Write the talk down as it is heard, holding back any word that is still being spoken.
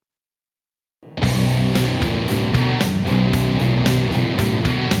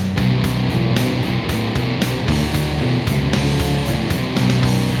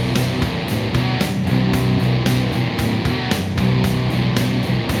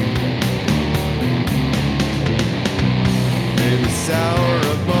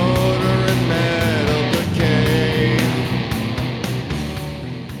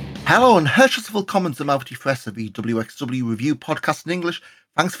Hello and herzlich willkommen zum Auf Die Fresse, the WXW review podcast in English.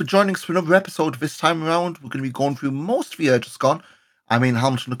 Thanks for joining us for another episode. This time around, we're going to be going through most of the year just gone. I'm Ian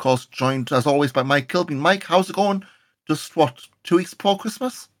Hamilton, of course, joined as always by Mike Kilby. Mike, how's it going? Just, 2 weeks before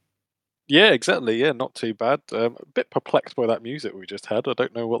Christmas? Yeah, exactly. Yeah, not too bad. A bit perplexed by that music we just had. I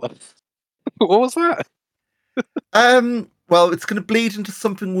don't know what that. What was that? Well, it's going to bleed into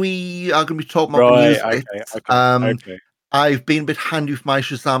something we are going to be talking about in Right. news Okay. bits. Okay. I've been a bit handy with my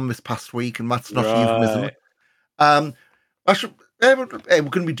Shazam this past week, and that's not a euphemism. Right. I should, we're going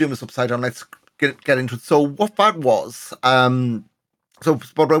to be doing this upside down. Let's get into it. So what that was, so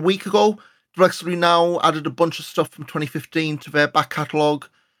about a week ago, WXW now added a bunch of stuff from 2015 to their back catalogue.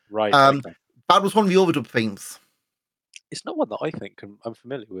 Right. Okay. That was one of the overdub themes. It's not one that I think I'm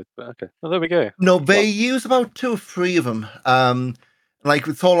familiar with, but okay. Well, there we go. No, they use about 2 or 3 of them. Like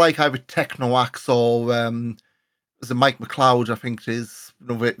it's all like either Techno Axe or was it Mike McLeod, I think it is.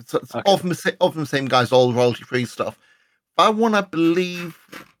 You know, it's Okay. all from the same guys, all royalty free stuff. That one, I believe,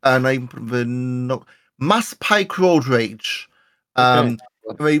 and Mass Pike Road Rage. Okay.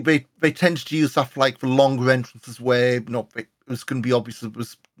 They tended to use stuff like the longer entrances where it was going to be obvious it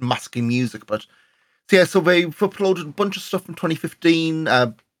was masking music, but so they've uploaded a bunch of stuff from 2015,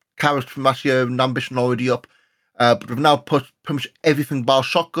 character from that year and Ambition already up, but we've now put pretty much everything bar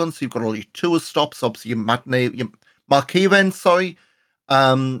Shotgun, so you've got all your tour stops, obviously your matinee, your marquee events, sorry.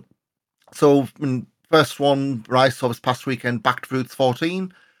 So first one I saw this past weekend, Back to Roots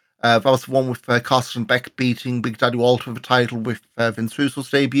 14. That was the one with Carson Beck beating Big Daddy Walter for the title with Vince Russo's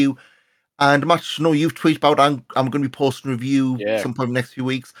debut. And a match you've tweeted about, I'm going to be posting a review sometime in the next few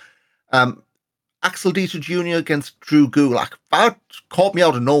weeks. Axel Dieter Jr. against Drew Gulak. That caught me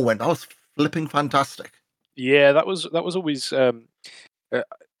out of nowhere. That was flipping fantastic. Yeah, that was always. I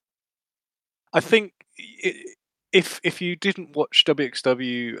think if you didn't watch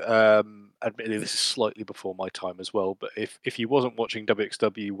WXW, admittedly this is slightly before my time as well, but if you wasn't watching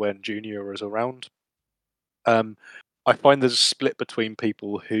WXW when Junior was around, I find there's a split between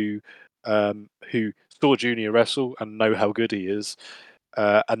people who saw Junior wrestle and know how good he is,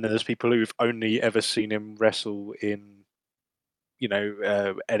 and then there's people who've only ever seen him wrestle in,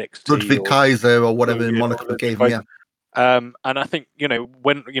 NXT Ludwig Kaiser or whatever the moniker gave him. Yeah. And I think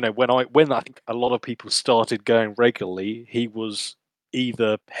when I think a lot of people started going regularly, he was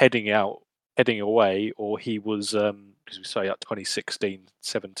either heading away, or he was because we say 2016,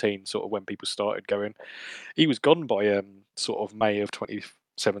 17, sort of when people started going. He was gone by sort of May of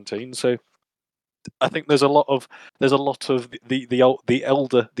 2017. So I think there's a lot of the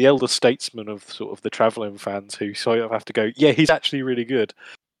elder statesmen of sort of the traveling fans who sort of have to go, yeah, he's actually really good.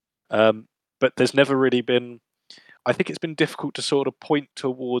 But there's never really been. I think it's been difficult to sort of point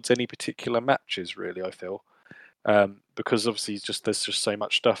towards any particular matches, really, I feel. Because obviously there's just so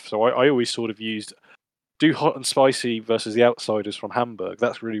much stuff. So I always sort of do Hot and Spicy versus the Outsiders from Hamburg.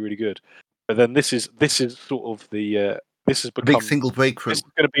 That's really, really good. But then this is sort of this has become big single breakthrough. This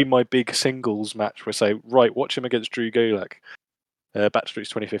is going to be my big singles match where I say, right, watch him against Drew Gulak. Backstreet's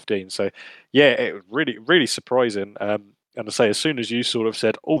 2015. So yeah, it was really, really surprising. And I say, as soon as you sort of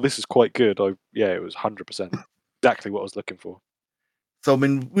said, "Oh, this is quite good," it was 100% exactly what I was looking for. So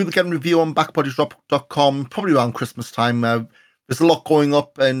we'll get a review on backbodydrop.com probably around Christmas time. There's a lot going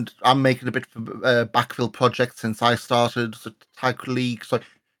up, and I'm making a bit of a backfill project since I started Tag League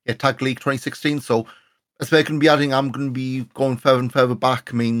 2016. So as they're going to be adding, I'm going to be going further and further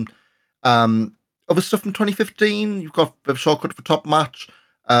back. Other stuff from 2015, you've got the shortcut for top match.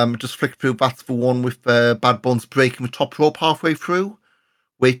 Just flicked through. That's the one with Bad Bones breaking the top rope halfway through,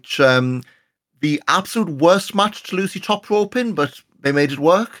 which the absolute worst match to lose your top rope in, but they made it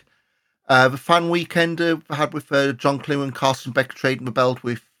work. The fan weekend had with John Clear and Carson Beck trading the belt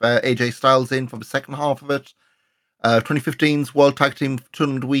with AJ Styles in for the second half of it. 2015's World Tag Team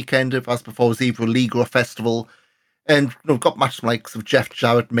Tournament weekend, as before, was either a league or a festival. And we've got matches like of Jeff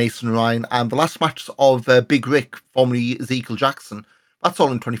Jarrett, Mason Ryan, and the last match of Big Rick, formerly Ezekiel Jackson. That's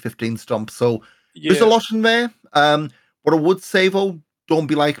all in 2015's dump. So there's a lot in there. What I would say though, don't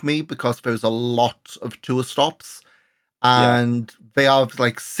be like me, because there's a lot of tour stops, and they are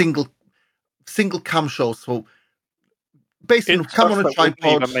like single cam shows. So basically, come on a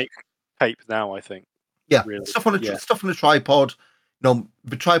tripod. Even make tape now, I think. Yeah, really. Stuff on a tripod.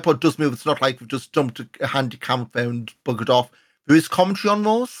 The tripod does move. It's not like we've just dumped a handy cam there and buggered off. There is commentary on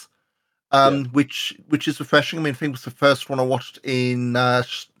those, which is refreshing. I think it was the first one I watched in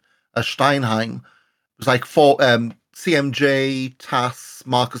Steinheim. It was like CMJ, Tass,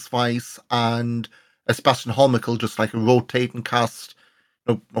 Marcus Weiss, and Sebastian Holmikel, just like a rotating cast.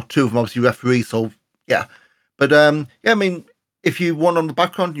 Not 2 of them obviously referees. So yeah, but if you want on the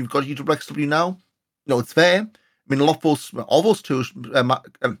background, you've got YouTube XW now. No, it's there. I mean, a lot of all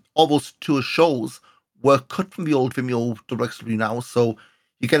those tour shows were cut from the old Vimeo WXW now, so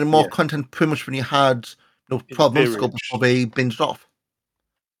you're getting more content pretty much than you had, 12 months ago before they binged off.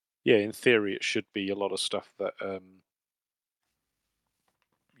 Yeah, in theory, it should be a lot of stuff that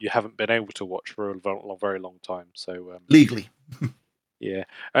you haven't been able to watch for a very long time. So legally. Yeah.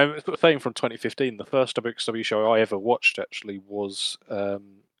 Saying from 2015, the first WXW show I ever watched actually was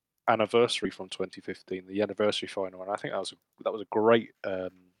Anniversary from 2015, the Anniversary final, and I think that was a great show.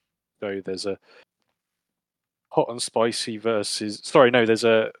 There's a Hot and Spicy versus. Sorry, no, there's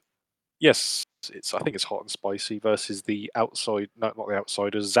a yes. I think it's Hot and Spicy versus the outside. No, not the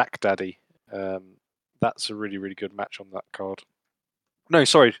Outsiders. Zach Daddy. That's a really really good match on that card. No,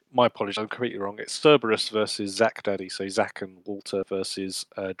 sorry, my apologies. I'm completely wrong. It's Cerberus versus Zach Daddy. So Zach and Walter versus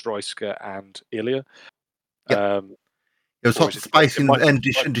Dreisker and Ilya. Yeah. It was Hot and Spicy and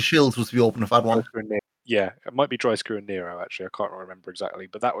the Shields was the opener of that one. Yeah, it might be Dreisker and Nero, actually. I can't remember exactly.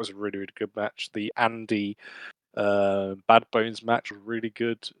 But that was a really, really good match. The Andy Bad Bones match was really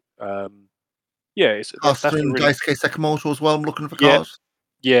good. Yeah, that's a really... Daisuke Sekimoto as well. I'm looking for cards.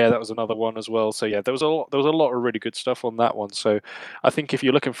 Yeah, that was another one as well. So yeah, there was a lot of really good stuff on that one. So I think if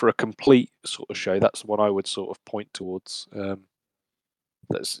you're looking for a complete sort of show, that's the one I would sort of point towards.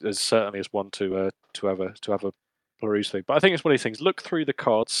 There's certainly is one to have a peruse thing. But I think it's one of these things. Look through the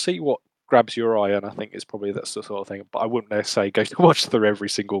cards, see what grabs your eye, and I think it's probably that's the sort of thing. But I wouldn't necessarily go to watch through every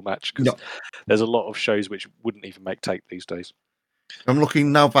single match because there's a lot of shows which wouldn't even make tape these days. I'm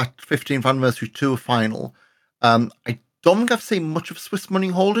looking now at 15th anniversary tour final. I don't think I've seen much of Swiss Money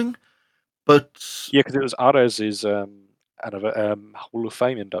Holding, but yeah, because it was Ares's Hall of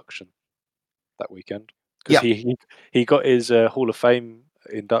Fame induction that weekend. Because he got his Hall of Fame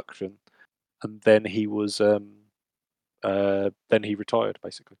induction, and then he was then he retired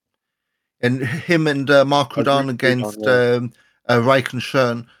basically. And him and Mark Rudan against Reich and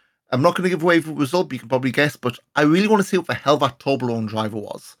Schön. I'm not going to give away the result, but you can probably guess. But I really want to see what the hell that Toblerone driver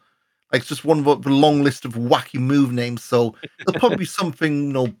was. Like, it's just one of the long list of wacky move names. So there'll probably be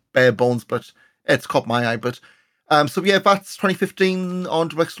something, bare bones, but it's caught my eye. But so yeah, that's 2015 on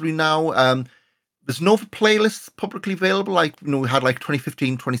DirectStream now. There's no playlists publicly available. Like, we had like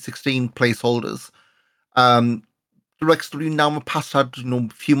 2015, 2016 placeholders. DirectStream now in the past had, a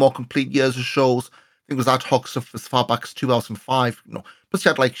few more complete years of shows. I think it was ad hoc stuff as far back as 2005. Plus you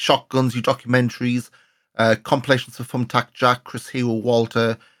had like Shotguns, your documentaries, compilations of Thumbtack Jack, Chris Hero,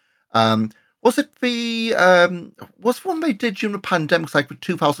 Walter. Was it the was one they did during the pandemic, like with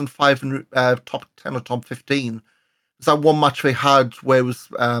 2005 and top 10 or top 15? Was that one match they had where it was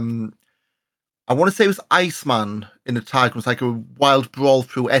I want to say it was Iceman in the tag. It was like a wild brawl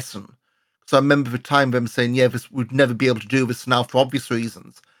through Essen. So I remember the time them saying, yeah, we'd never be able to do this now for obvious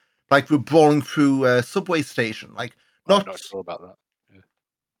reasons. Like we're brawling through a subway station. Like I'm not sure about that.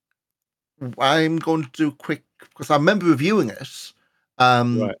 Yeah. I'm going to do quick because I remember reviewing it.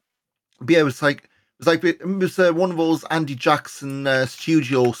 Right. But yeah, it was one of those Andy Jackson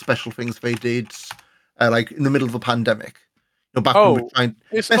studio special things they did, like in the middle of the pandemic. Back when we were trying.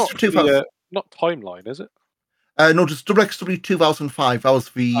 It's not Timeline, is it? No, just DirectStream 2005. That was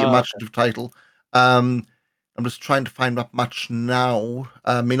the imaginative title. I'm just trying to find that match now.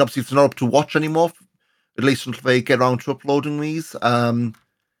 I mean, obviously, it's not up to watch anymore, at least until they get around to uploading these. Where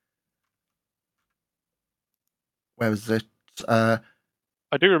is it? I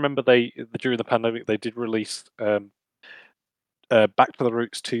do remember during the pandemic they did release Back to the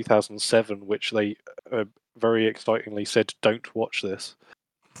Roots 2007, which they very excitingly said, "Don't watch this."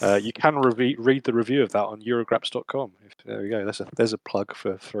 You can read the review of that on Eurograps.com. There we go. There's a plug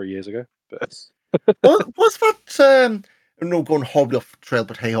for 3 years ago. But was that? No, going horribly off trail,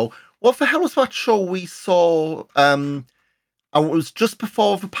 but hey ho. What the hell was that show we saw? And it was just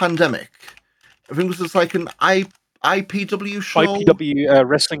before the pandemic. I think it was just like an IPW show. IPW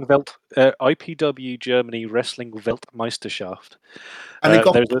Wrestling Welt, IPW Germany Wrestling Weltmeisterschaft. And it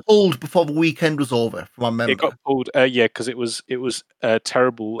got pulled before the weekend was over, from my memory. It got pulled, yeah, because it was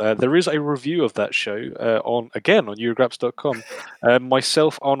terrible. There is a review of that show on Eurograps.com.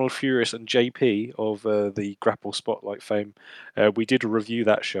 Myself, Arnold Furious, and JP of the Grapple Spotlight fame, we did review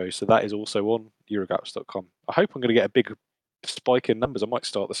that show, so that is also on Eurograps.com. I hope I'm going to get a big spike in numbers. I might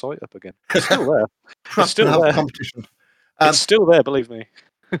start the site up again. It's still there. It's still there. Competition. It's still there, believe me.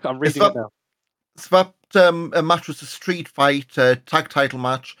 I'm reading it now. So that a match was a street fight, tag title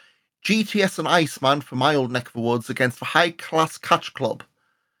match. GTS and Iceman from my old neck of the woods against the High Class Catch Club.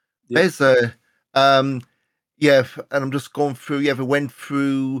 Yep. There's and I'm just going through. Yeah, we went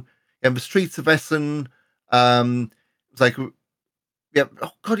through the streets of Essen. It's like yeah.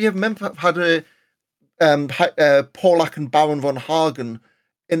 Oh God, you remember had a Paulak and Baron von Hagen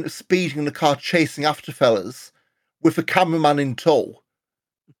in speeding in the car chasing after fellas with a cameraman in tow.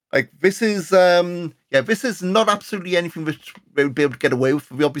 Like this is not absolutely anything that they would be able to get away with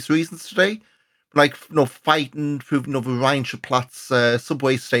for the obvious reasons today. Like fighting through the Rheinschaplatz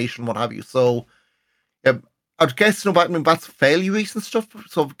subway station, what have you. So yeah, I'd guess that's fairly recent stuff.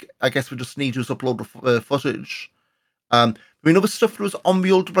 So I guess we just need to just upload the footage. Other stuff that was on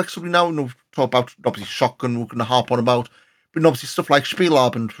the old Rex now, talk about obviously Shotgun, we're going to harp on about, but obviously stuff like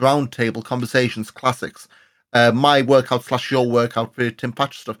Spielabend, Roundtable, Conversations, Classics, my workout / your workout for Tim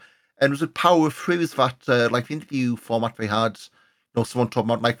Patch stuff. And it was a Power of Three, was that like the interview format they had, someone talking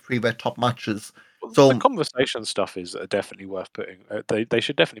about like three of their top matches. Well, the So, conversation stuff is definitely worth putting. They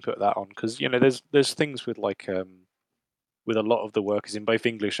should definitely put that on because there's things with with a lot of the work is in both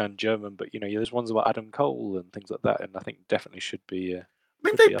English and German, but there's ones about Adam Cole and things like that, and I think definitely should they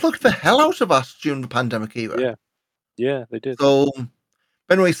be up. plugged the hell out of us during the pandemic era. Yeah, yeah, they did. So,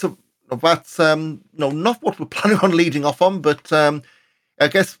 anyway, so that's no, not what we're planning on leading off on, but I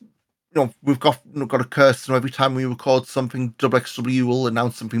guess we've got a curse. Every time we record something, WXW will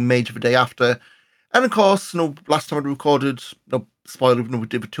announce something major the day after. And of course, last time I recorded, spoiler, we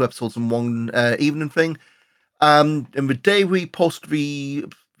did the 2 episodes in one evening thing. And the day we posted the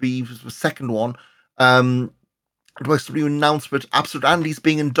second one, WXW announced that Absolute Andy's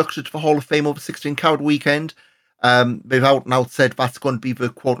being inducted to the Hall of Fame over 16 Carat weekend. They've out and out said that's going to be the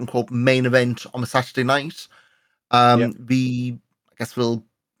quote unquote main event on the Saturday night. Yeah, The I guess we'll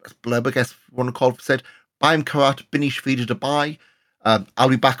blurb, I guess one of called said, "Buying Karat, Binish feeder to buy. I'll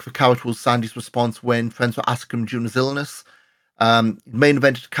be back for Karat," was Sandy's response when friends were asking him during his illness. Main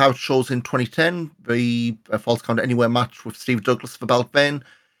event at Karat shows in 2010, the Falls Count Anywhere match with Steve Douglas for belt then.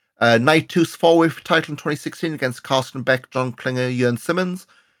 Night 2's four-way title in 2016 against Carsten Beck, John Klinger, Jörn Simmons.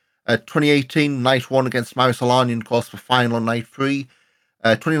 2018, Night 1 against Marius Alani, of course, for final on Night 3.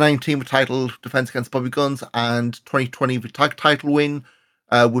 2019, the title defense against Bobby Guns, and 2020, the tag title win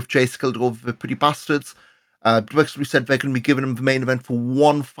with Jay Skilled over the Pretty Bastards. WXW said they're going to be giving him the main event for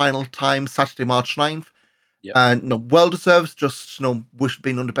one final time, Saturday, March 9th. yeah, And well deserved, just wish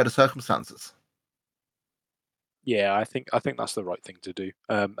being under better circumstances. yeah. I think that's the right thing to do.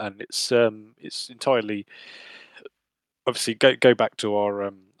 And it's entirely obviously go back to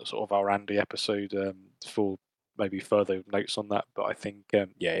our sort of our Andy episode for maybe further notes on that. But I think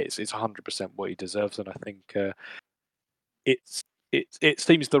yeah, it's 100% what he deserves, and I think it's it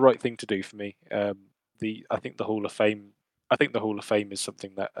seems the right thing to do for me. I think the Hall of Fame. I think the Hall of Fame is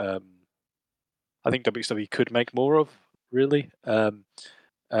something that I think WWE could make more of, really. And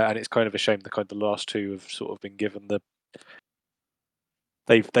it's kind of a shame the last two have sort of been given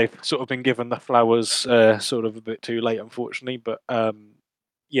they've sort of been given the flowers sort of a bit too late, unfortunately. But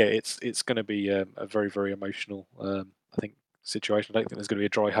yeah, it's going to be a very very emotional I think situation. I don't think there's going to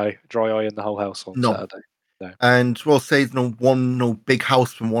be a dry eye in the whole house on No. Saturday. No. And we'll say one big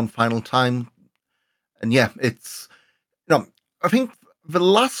house from one final time. And yeah, it's I think the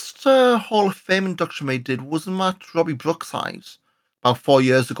last Hall of Fame induction they did wasn't that Robbie Brookside about 4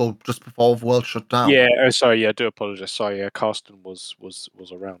 years ago, just before the world shut down. Yeah. Oh, sorry. Yeah, I do apologise. Sorry. Yeah, Carsten was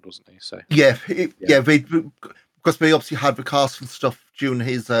around, wasn't he? So Yeah, yeah. they because they obviously had the cast and stuff during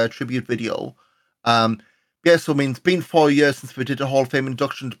his tribute video. Um, yeah, so I mean, it's been 4 years since we did a Hall of Fame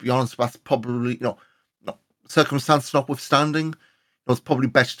induction. To be honest, that's probably no, circumstance notwithstanding, it's probably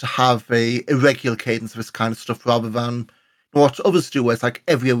better to have a irregular cadence of this kind of stuff rather than what others do, where it's like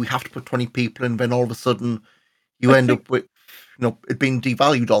every year we have to put 20 people in, then all of a sudden you I end think up with it being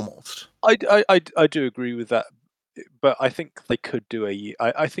devalued almost. I do agree with that, but I think they could do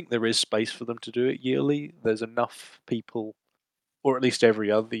I think there is space for them to do it yearly. There's enough people, or at least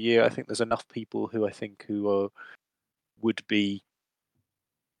every other year. I think there's enough people who I think who are would be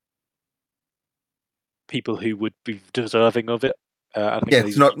people who would be deserving of it. I think Yeah, it's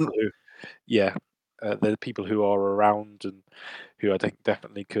these are not. people who, yeah, they're people who are around and who I think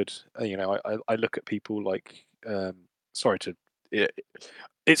definitely could. I look at people like, sorry to, it,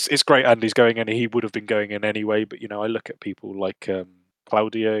 it's great. Andy's going in; he would have been going in anyway. But I look at people like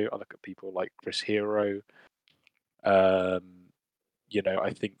Claudio. I look at people like Chris Hero. Um,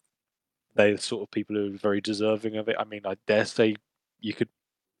 I think they're the sort of people who are very deserving of it. I mean, I dare say you could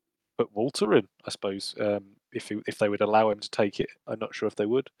put Walter in, I suppose, if they would allow him to take it. I'm not sure if they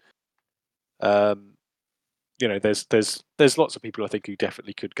would. Um, there's lots of people I think who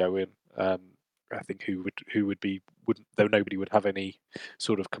definitely could go in. I think who would be wouldn't though nobody would have any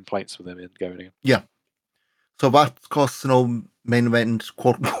sort of complaints with them in going in. Yeah. So that, of course, main event,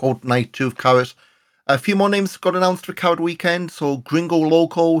 quote unquote, night 2 of Carrot. A few more names got announced for Coward Weekend. So Gringo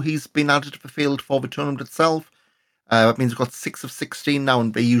Loco, he's been added to the field for the tournament itself. That means we've got 6 of 16 now,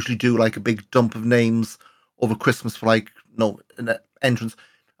 and they usually do like a big dump of names over Christmas for like an entrance.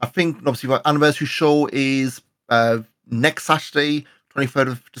 I think obviously our anniversary show is next Saturday, 23rd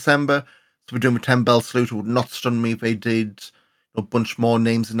of December. So we're doing a 10 bell salute. It would not stun me if they did a bunch more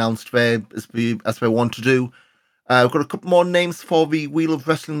names announced there as we want to do. We've got a couple more names for the Wheel of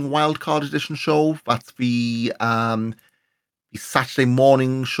Wrestling Wildcard Edition show. That's the Saturday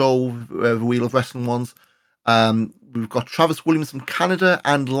morning show, the Wheel of Wrestling ones. We've got Travis Williams from Canada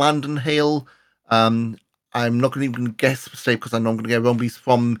and Landon Hale. I'm not going to even guess the state because I know I'm going to get wrong. He's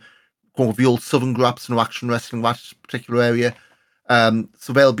from the old Southern Graps and Action Wrestling, that particular area.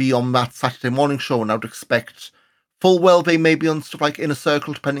 So they'll be on that Saturday morning show, and I would expect full well they may be on stuff like Inner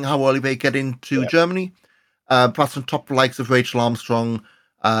Circle, depending how early they get into Germany. Plus on top of the likes of Rachel Armstrong,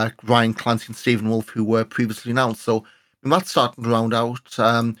 Ryan Clancy, and Stephen Wolf, who were previously announced. So that's starting to round out.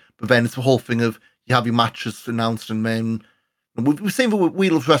 But then it's the whole thing of you have your matches announced, and then we've seen the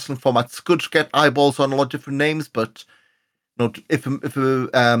Wheel of Wrestling format. It's good to get eyeballs on a lot of different names, but if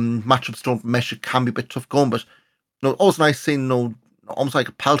matchups don't mesh, it can be a bit tough going. But always nice seeing almost like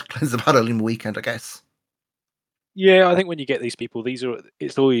a palate cleanser about early in the weekend, I guess. Yeah, I think when you get these people,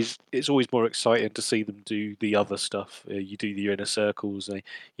 it's always more exciting to see them do the other stuff. You do the Inner Circles,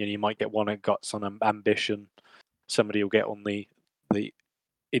 you might get one that got some ambition. Somebody will get on the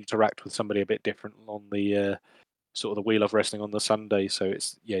interact with somebody a bit different on the sort of the Wheel of Wrestling on the Sunday. So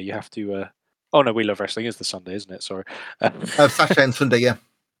it's you have to. Oh no, Wheel of Wrestling is the Sunday, isn't it? Sorry. Saturday and Sunday, yeah.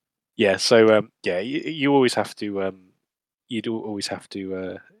 Yeah. So you always have to. You do always have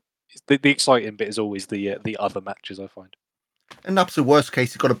to. The exciting bit is always the other matches, I find. In absolute worst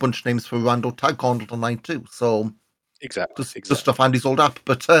case, you've got a bunch of names for Randall Tag Gauntlet on night too. So Exactly. just stuff Andy's old app.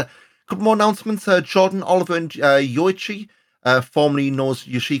 But a couple more announcements. Jordan, Oliver, and Yoichi, formerly known as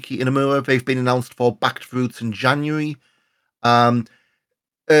Yoshiki Inamura, they've been announced for Back to Roots in January. Another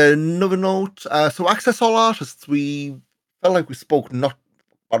note, so Access All Artists, we felt like we spoke not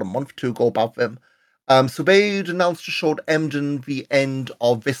about a month or two ago about them. So they'd announced a show at Emden the end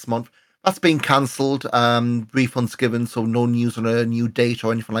of this month. That's been cancelled. Refunds given, so no news on a new date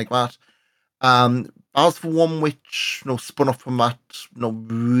or anything like that. As for one which spun off from that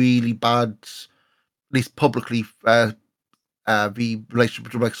really bad, at least publicly, the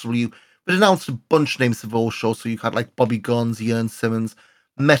relationship with WXW, but announced a bunch of names of those shows. So you had like Bobby Guns, Jörn Simmons,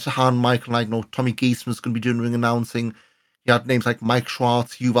 Metahan, Michael Knight, Tommy Geisman was going to be doing ring announcing. You had names like Mike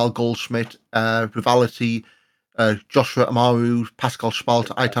Schwartz, Yuval Goldschmidt, Rivality, Joshua Amaru, Pascal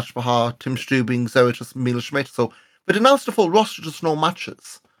Spalt, I Touch Bahar, Tim Strubing, Zeritus, Mila Schmidt. So they'd announced a full roster, just no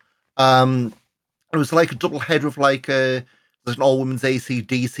matches. It was like a double header of like there's an all women's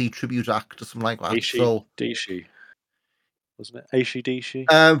AC/DC tribute act or something like that. Dishi, wasn't it? AC/DC.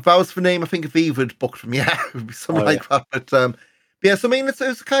 That was the name I think Aviva had booked from. Yeah, it would be something like that. But yeah, so I mean, it's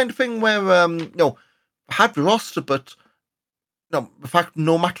the kind of thing where had the roster, but the fact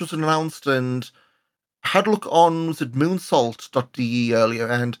no match was announced, and I had a look on was it moonsault.de earlier,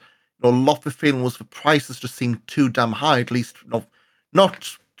 and a lot of the feeling was the prices just seemed too damn high. At least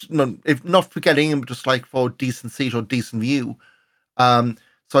not if not for getting in, but just like for a decent seat or decent view. So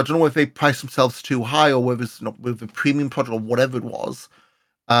I don't know if they priced themselves too high or whether it's not with a premium product or whatever it was.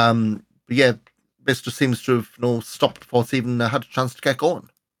 But yeah, this just seems to have stopped before it's even had a chance to get going.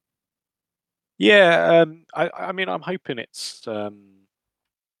 Yeah, I mean, I'm hoping it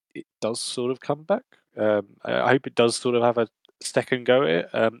does sort of come back. I hope it does sort of have a second go at it.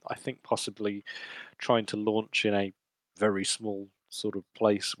 I think possibly trying to launch in a very small sort of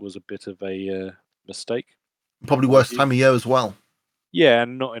place was a bit of a mistake. Probably worst time of year as well. Yeah,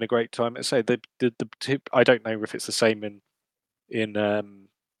 and not in a great time. I say the tip. I don't know if it's the same in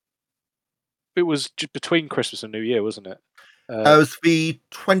it was between Christmas and New Year, wasn't it? It was the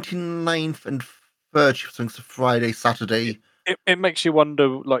 29th and 30th, so it's a Friday, Saturday. It makes you wonder,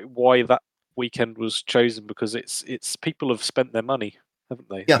 like, why that weekend was chosen, because it's people have spent their money, haven't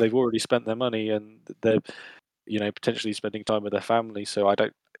they? Yeah. They've already spent their money, and they're potentially spending time with their family. So I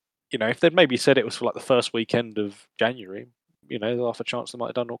don't, if they'd maybe said it was for like the first weekend of January, there's half a chance they might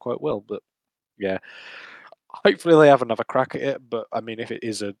have done not quite well. But yeah, hopefully they have another crack at it. But I mean, if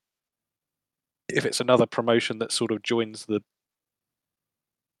it's another promotion that sort of joins the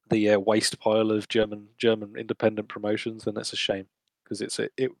waste pile of German independent promotions, then that's a shame, because there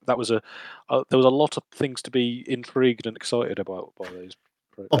was a lot of things to be intrigued and excited about by those.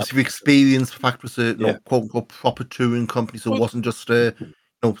 Obviously, the experience, the fact was a quote unquote proper touring company, so it wasn't just a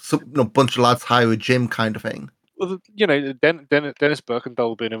bunch of lads hire a gym kind of thing. Well, Dennis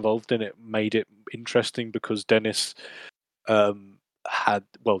Birkendahl being involved in it made it interesting because Dennis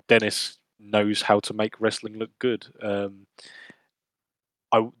Dennis knows how to make wrestling look good. There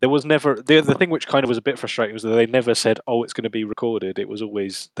was never the thing which kind of was a bit frustrating was that they never said, "Oh, it's going to be recorded." They was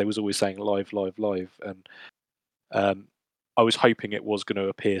always saying live, live, live, and I was hoping it was going to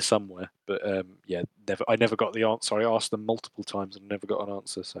appear somewhere, but never. I never got the answer. I asked them multiple times and never got an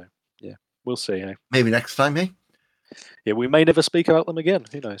answer. So yeah, we'll see. Eh? Maybe next time, hey? Yeah, we may never speak about them again.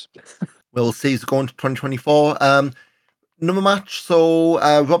 Who knows? We'll see. It's going to 2024. Another match. So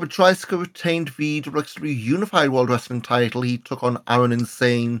Robert Dreisker retained the WWE Unified World Wrestling title. He took on Aaron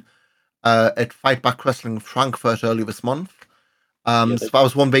Insane at Fight Back Wrestling Frankfurt earlier this month. So that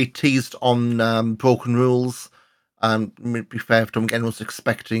was one they teased on Broken Rules. To be fair, everyone was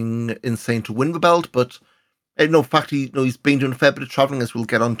expecting Insane to win the belt, but in fact, he's been doing a fair bit of traveling, as we'll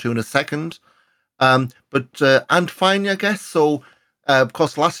get onto in a second. And finally, I guess. So, of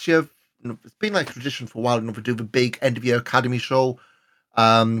course, last year it's been like tradition for a while. We do the big end of year Academy show.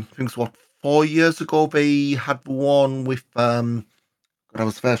 I think it's 4 years ago they had the one with I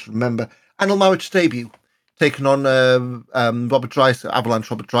was first to remember Anil Marriage debut, taking on Robert Dreisker,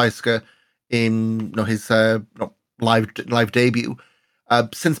 Avalanche Robert Dreisker in his live debut.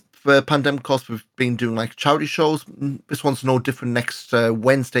 Since the pandemic, of course, we've been doing like charity shows. This one's no different. Next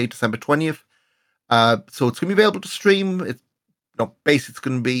Wednesday, December 20th. So it's going to be available to stream. It's basically it's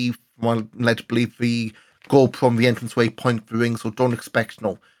going to be, led to believe, the GoPro from the entranceway point of the ring. So don't expect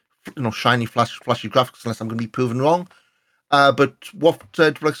shiny, flashy graphics unless I'm going to be proven wrong. But what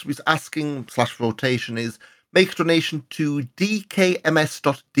Deluxe is asking / rotation is make a donation to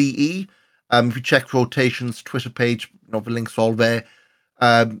dkms.de. If you check rotation's Twitter page, the links are all there.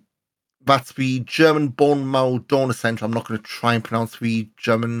 That's the German Bone Marrow Donor Center. I'm not going to try and pronounce the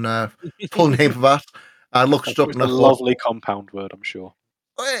German full name of that. I looked it up and I thought, lovely compound word, I'm sure.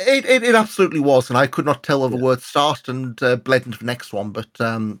 It absolutely was, and I could not tell where the word started and bled into the next one. But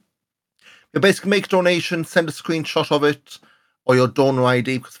you basically make a donation, send a screenshot of it or your donor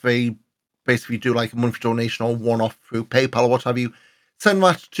ID, because they basically do like a monthly donation or one-off through PayPal or what have you. Send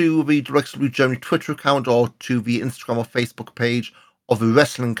that to the WWE Germany Twitter account or to the Instagram or Facebook page of the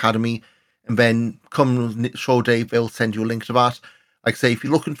Wrestling Academy, and then come show day, they'll send you a link to that. Like I say, if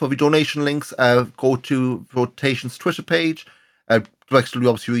you're looking for the donation links, go to Rotation's Twitter page. WWE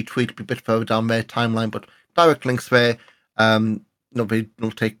obviously retweet a bit further down their timeline, but direct links there. Card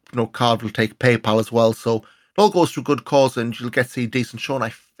will take PayPal as well, so it all goes to a good cause, and you'll get to see a decent show. And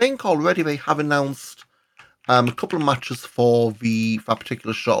I think already they have announced a couple of matches for that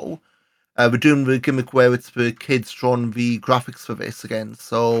particular show. We're doing the gimmick where it's the kids drawing the graphics for this again.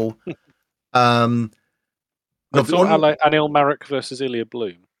 So, I thought Anil Marek versus Ilya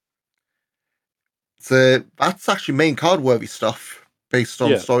Bloom. So that's actually main card worthy stuff based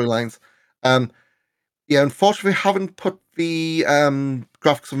on storylines. Unfortunately, we haven't put the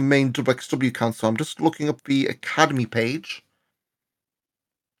graphics of the main WXW account, so I'm just looking up the Academy page.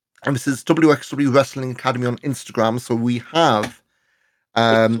 And this is WXW Wrestling Academy on Instagram. So we have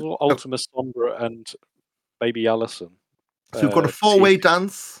Ultima Sombra and Baby Allison. So we've got a four-way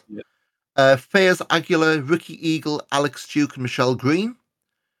dance. Yeah. Fairs Aguilar, Ricky Eagle, Alex Duke, and Michelle Green.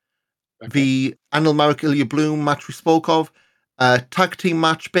 Okay. The Anil Marek Ilya Bloom match we spoke of. Tag team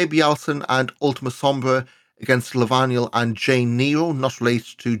match, Baby Allison and Ultima Sombra against Lavaniel and Jane Nero, not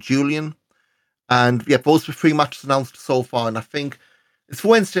related to Julian. And yeah, those were 3 matches announced so far. And I think it's a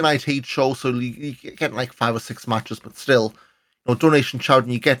Wednesday night heat show, so you get like 5 or 6 matches, but still, donation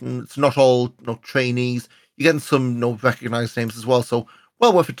charity, you're getting, it's not all trainees, you're getting some recognized names as well. So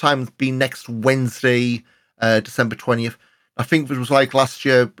well worth your time. It's been next Wednesday, December 20th. I think it was like last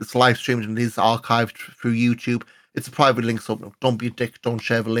year, it's live streamed and it is archived through YouTube. It's a private link, so don't be a dick, don't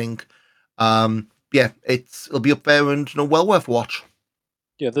share the link. It'll be up there and well worth a watch.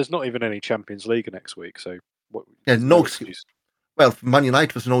 Yeah, there's not even any Champions League next week, so what? Yeah, no excuse. Well, for Man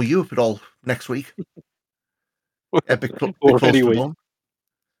United, there's no Europe at all next week. Big or any week.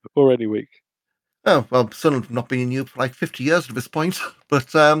 Or any week. Oh well, Sunderland have not been in Europe for like 50 years at this point. But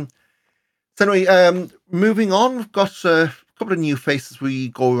so anyway, moving on, we've got a couple of new faces we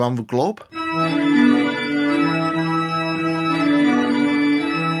go around the globe.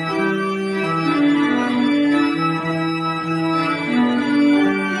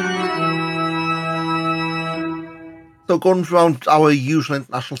 So going around our usual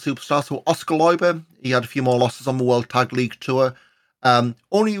international superstars, so Oscar Leuber, he had a few more losses on the World Tag League Tour.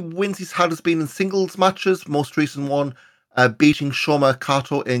 Only wins he's had has been in singles matches. Most recent one, beating Shoma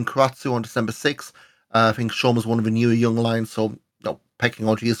Kato in Karatsu on December 6th. I think Shoma's one of the newer young lions, so pecking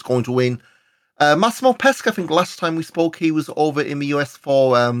order is going to win. Massimo Pesca, I think last time we spoke, he was over in the US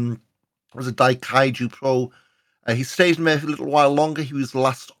for was a Daikaiju Pro. He stayed in there for a little while longer. He was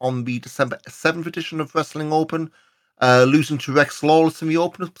last on the December 7th edition of Wrestling Open, losing to Rex Lawless in the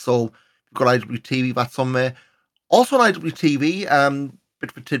opener. So you've got IWTV, that's on there. Also on IWTV, bit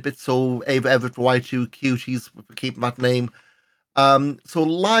of a tidbit, so Ava Everett for Y2 Cuties, we're keeping that name. So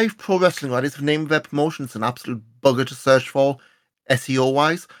Live Pro Wrestling, that is the name of their promotion. It's an absolute bugger to search for, SEO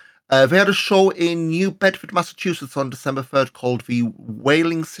wise. They had a show in New Bedford, Massachusetts on December 3rd called the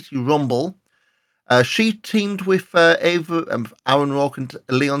Whaling City Rumble. She teamed with Ava, Aaron Rourke, and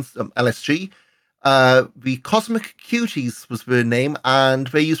Leon LSG. The Cosmic Cuties was their name, and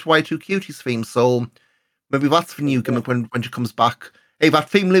they used Y2 Cuties theme. So maybe that's the new gimmick when she comes back. Hey, that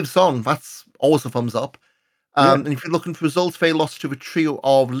theme lives on. That's always a thumbs up. And if you're looking for results, they lost to a trio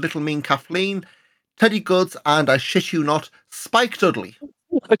of Little Mean Kathleen, Teddy Goods, and I shit you not, Spike Dudley.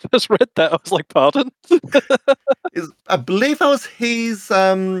 I just read that. I was like, pardon? I believe that was his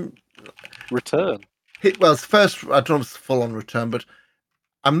return. Well, his first, I don't know if it's full on return, but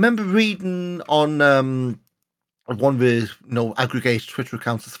I remember reading on one of the aggregated Twitter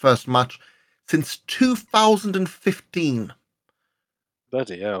accounts his first match since 2015.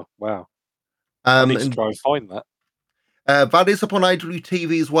 Bloody hell! Wow. I need to try and find that. That is up on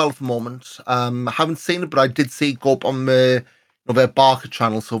IWTV as well at the moment. I haven't seen it, but I did see it go up on their Barker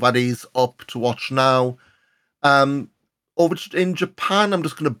channel, so that is up to watch now. Over in Japan, I'm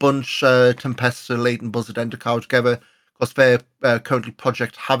just going to bunch Tempesta, Leighton Buzzard, Endercow together because they're currently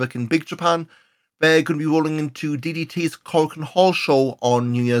Project Havoc in Big Japan. They're going to be rolling into DDT's Korakuen Hall show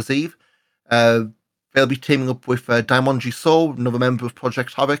on New Year's Eve. They'll be teaming up with Daimonji So, another member of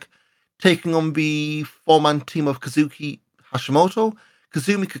Project Havoc, taking on the four-man team of Kazuki Hashimoto,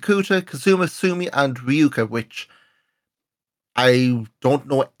 Kazumi Kakuta, Kazuma Sumi, and Ryuka, which I don't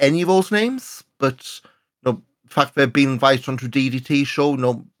know any of those names, but the fact they've been invited onto DDT show,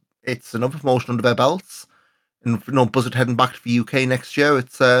 it's another promotion under their belts. And Buzzard heading back to the UK next year,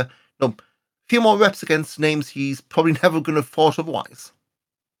 it's a few more reps against names he's probably never going to have fought otherwise.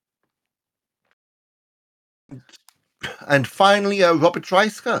 And finally, Robert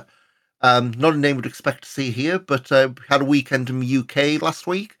Dreisker. Not a name we'd expect to see here, but had a weekend in the UK last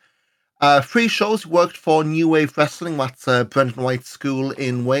week. 3 shows. He worked for New Wave Wrestling, that's Brendan White's school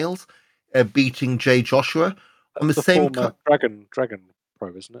in Wales, beating Jay Joshua. On the same Dragon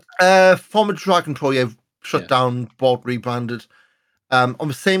Pro, isn't it? Former Dragon Pro, shut down, bought, rebranded. On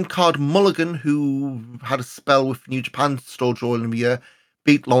the same card, Mulligan, who had a spell with New Japan Dojo earlier in the year,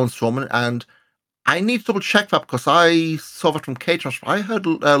 beat Lawrence Roman, and I need to double check that because I saw that from K-Trash, but I heard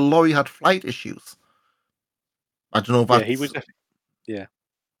Laurie had flight issues. I don't know if that's... Yeah, he was... Yeah.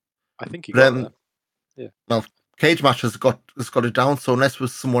 I think he got that. Yeah. Well, Cage Match has got it down, so unless it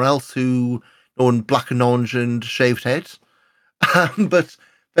was someone else who in black and orange and shaved head. But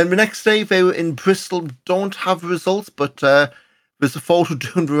then the next day they were in Bristol, don't have results, but there's a photo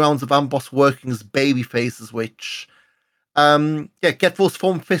doing the rounds of Amboss working as baby faces, which get those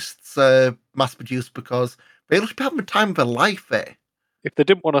foam fists mass produced because they look to be having the time of their life there. If they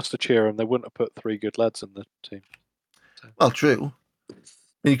didn't want us to cheer them, they wouldn't have put 3 good lads in the team. So. Well, true.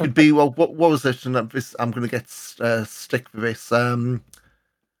 You could be, well, what was it? And I'm going to get stick for this.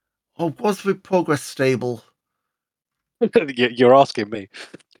 What was the Progress stable? You're asking me.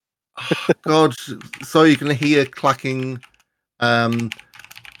 Oh, God, so you can hear clacking. What,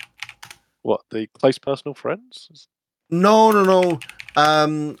 the close personal friends? No.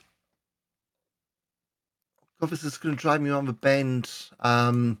 God, this is going to drive me around the bend.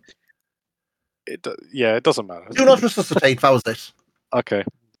 It doesn't matter. Do not resuscitate. That was it. Okay.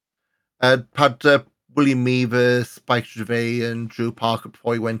 Had William Meaver, Spike Gervais, and Drew Parker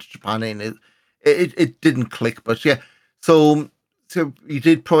before he went to Japan. And it didn't click, but yeah. So you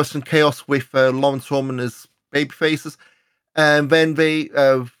did Pro Wrestling Chaos with Lawrence Roman as baby faces, and then they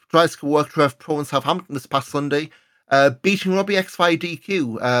Dreisker worked with Pro in Southampton this past Sunday, beating Robbie X via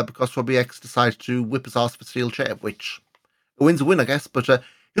DQ because Robbie X decided to whip his ass for steel chair, which a win's a win, I guess. But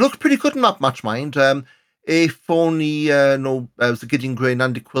he looked pretty good in that match, mind. If only it was a Gideon Gray and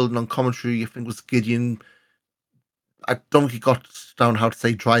Andy Quilden on commentary. I think it was Gideon. I don't think he got down how to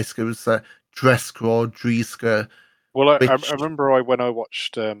say Dreisker. It was Dresker or Dreisker. Well, I remember when I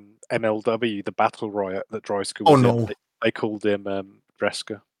watched MLW, the Battle Riot that Dreisker was in, they called him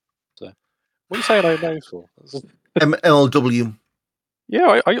Dresker. So, what are you saying I know for? MLW.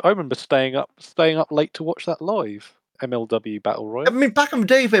 Yeah, I remember staying up late to watch that live. MLW Battle Royale. I mean, back in the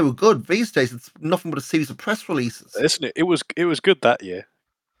day, they were good. These days, it's nothing but a series of press releases. Isn't it? It was good that year.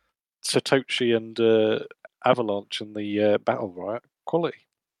 Satoshi and Avalanche and the Battle Riot quality.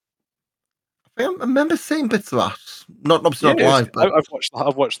 I I remember seeing bits of that. Not obviously Yeah, not live, but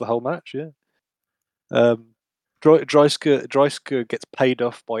I've watched the whole match. Yeah. Um, Dreisker gets paid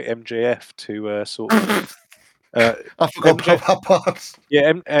off by MJF to sort of uh, I forgot MJ. about that part.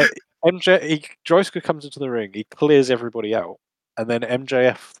 Yeah, Dreisker comes into the ring. He clears everybody out, and then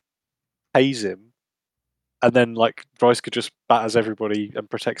MJF pays him, and then like Dreisker just batters everybody and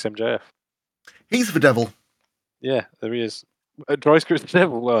protects MJF. He's the devil. Yeah, there he is. Dreisker is the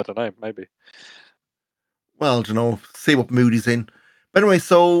devil. Well, I don't know. Maybe. Well, see what mood he's in. But anyway,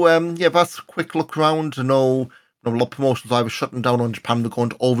 so yeah, that's a quick look around. A lot of promotions I was shutting down on Japan. They're going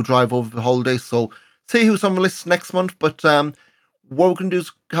to overdrive over the holidays. So see who's on the list next month. But what we're going to do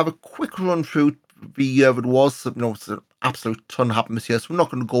is have a quick run through the year that was. It's an absolute ton happened this year, so we're not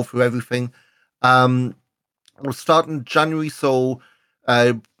going to go through everything. We'll start in January, so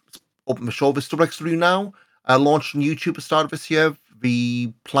open the show. This WXW now. Launched on YouTube at the start of this year.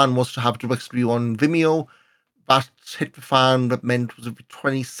 The plan was to have WXW on Vimeo. That hit the fan. That meant was the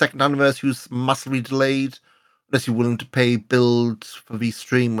 22nd anniversary was massively delayed. Unless you're willing to pay build for the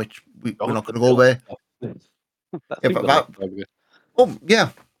stream, which we're Oh, not the going to go build there. stuff. That's Yeah, been but a long that. time ago. Oh yeah.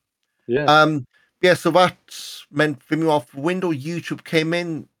 Yeah. Yeah. So that meant Vimeo off the window. YouTube came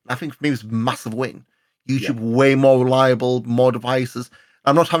in. I think for me it was a massive win. YouTube way more reliable, more devices.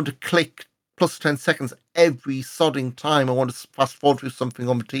 I'm not having to click plus 10 seconds every sodding time I want to fast forward through something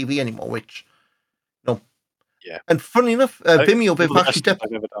on the TV anymore, which, Yeah. and funny enough, I think Vimeo, it's one they've of the actually best stuff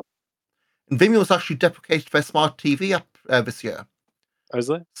I've ever done. Vimeo's actually deprecated their smart TV app this year. Oh, is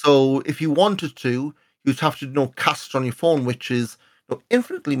there? So if you wanted to, you'd have to cast on your phone, which is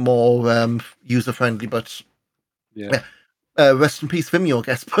infinitely more user friendly. But Yeah. rest in peace, Vimeo, I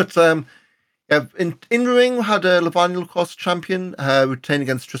guess. But yeah, in the ring, we had Levaniel, of course, champion, retaining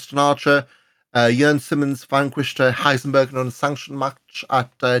against Tristan Archer. Jörn Simmons vanquished Heisenberg in an unsanctioned match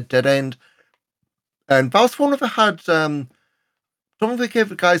at Dead End. And that was one of the had. Don't know if they gave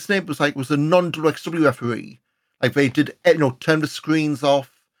the guy's name. It was a non-WXW referee. Like they did, turn the screens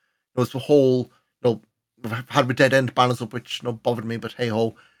off. It was the whole, had the Dead End banners up, which bothered me. But hey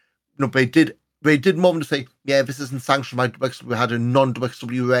ho, they did more than to say, yeah, this isn't sanctioned by WXW. We had a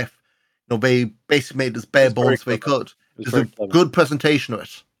non-WXW ref. They basically made it as bare It's very bones they clever. could. It was It's very a clever. good presentation of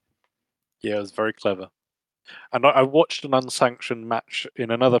it. Yeah, it was very clever. And I watched an unsanctioned match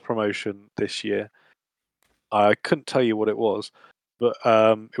in another promotion this year. I couldn't tell you what it was, but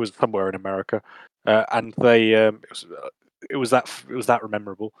it was somewhere in America, and they it was that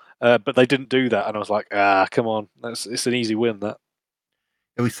memorable. But they didn't do that, and I was like, come on, it's an easy win. That.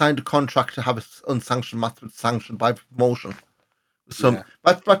 And we signed a contract to have an unsanctioned match that's sanctioned by the promotion. Yeah.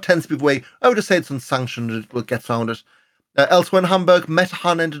 That tends to be the way. I would just say it's unsanctioned. It will get around it. Elsewhere in Hamburg,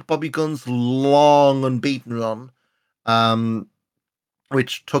 Metahan ended Bobby Gunn's long unbeaten run,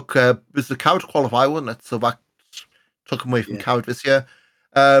 which took was the Coward qualifier, wasn't it? So that took him away from Coward this year.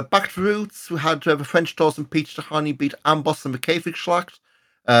 Back to the roots, we had the French Doors and Peach Tahani beat Amboss and McCavick Schlacht.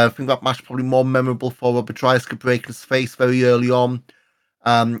 I think that match probably more memorable for Robert Dreisker breaking his face very early on.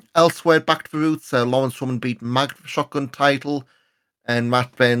 Elsewhere, back to the roots, Lawrence Roman beat Mag for the Shotgun title, and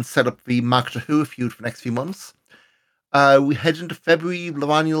Matt then set up the Mag to Who feud for the next few months. We head into February.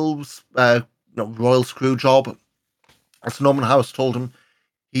 Levaniel's royal screw job. As Norman House told him,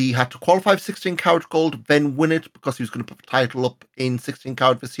 he had to qualify for 16 Carat Gold, then win it because he was going to put the title up in 16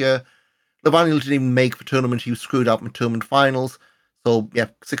 Carat this year. Levaniel didn't even make the tournament. He was screwed out in the tournament finals. So, yeah,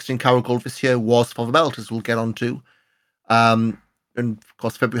 16 Carat Gold this year was for the belt, as we'll get on to. And, of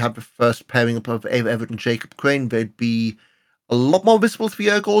course, February had the first pairing up of Everett and Jacob Crane. They'd be a lot more visible as the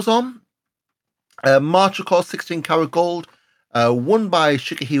year goes on. March, of course, 16 Carat Gold, won by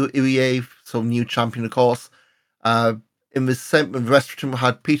Shikahiro Irie, so new champion, of course. In the rest of the team, we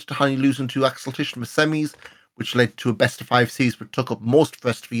had Peter Tahani losing to Axel Tish in the semis, which led to a best of 5 series, but took up most of the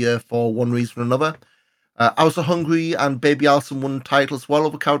rest of the year for one reason or another. Außer Hungary and Baby Allison won titles well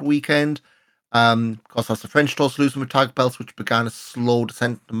over Carat weekend. Of course, that's the French Toss losing with tag belts, which began a slow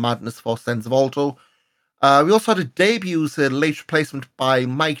descent to madness for Senza Volto. We also had a debut as a late replacement by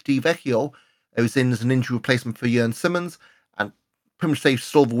Mike DiVecchio, who was in as an injury replacement for Jörn Simmons, and pretty much they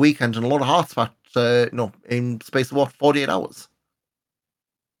stole the weekend and a lot of hearts back, in space of 48 hours.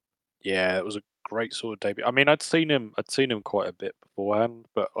 Yeah, it was a great sort of debut. I mean, I'd seen him quite a bit beforehand,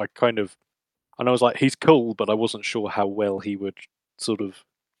 but and I was like, he's cool, but I wasn't sure how well he would sort of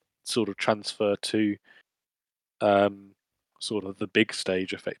transfer to sort of the big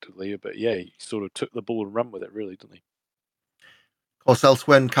stage effectively. But yeah, he sort of took the ball and ran with it, really, didn't he? Of course,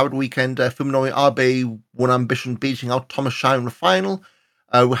 elsewhere in Carat weekend, Fuminori Abe won Ambition, beating out Thomas Shire in the final.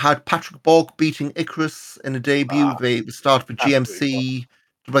 We had Patrick Borg beating Icarus in a debut. Ah, They started with absolutely GMC,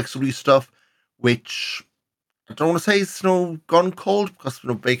 WXW stuff. which I don't want to say it's gone cold because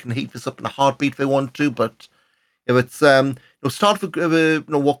they can heat this up in a heartbeat if they want to, but if it's start with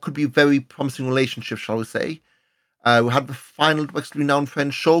what could be a very promising relationship, shall we say? We had the final Wexley Renowned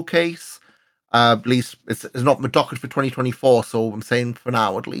Friends showcase. At least it's not my docket for 2024, so I'm saying for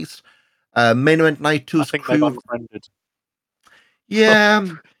now at least. Main event night I two's think they've crew. unfriended. Yeah,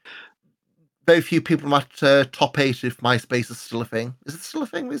 very few people at top 8 if MySpace is still a thing. Is it still a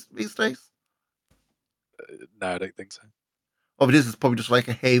thing these days? No, I don't think so. Or if it is, it's probably just like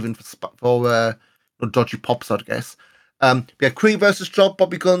a haven for dodgy pops, I'd guess. Yeah, Cree versus Job.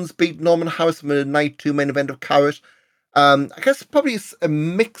 Bobby Guns beat Norman Harris in the night 2 main event of Carrot. I guess probably it's a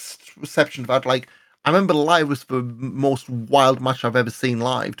mixed reception of that. Like, I remember live was the most wild match I've ever seen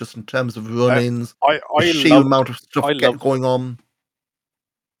live, just in terms of run-ins, the I sheer loved amount of stuff going on.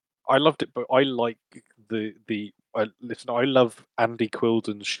 I loved it, but I like listen. I love Andy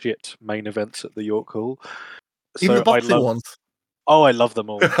Quilden's shit main events at the York Hall. Even the So boxing ones. I love them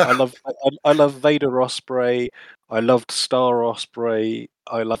all. I love Vader Osprey. I loved Star Osprey.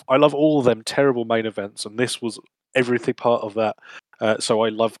 I love all of them terrible main events, and this was everything part of that. So I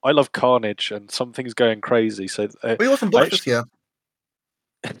love Carnage, and something's going crazy. So But he wasn't I booked this year.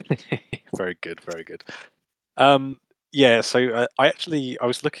 very good, very good. Yeah, so I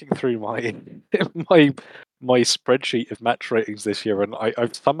was looking through my my spreadsheet of match ratings this year, and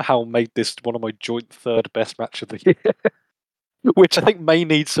I've somehow made this one of my joint third best match of the year, which I think may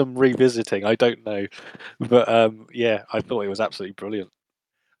need some revisiting. I don't know, but yeah, I thought it was absolutely brilliant.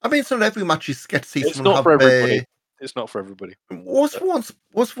 I mean, it's not every match you get to see It's someone not have. for everybody. It's not for everybody. Was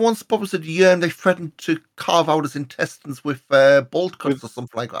once Bob was at year and they threatened to carve out his intestines with bolt cutters With or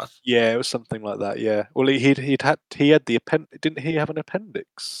something like that. Yeah, it was something like that. Yeah. Well, he had the didn't he have an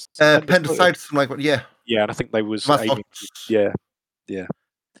appendicitis? Appendicitis, something like that. Yeah, Yeah, and I think they was that's what. aiming. Yeah, yeah.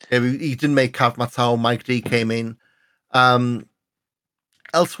 Yeah, he didn't make Cav. That's how Mike D came in. Um,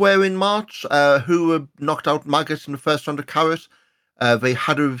 Elsewhere in March, who were knocked out Maggot in the first round of Carrot. They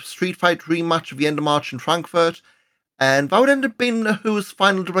had a street fight rematch at the end of March in Frankfurt, and that would end up being Who's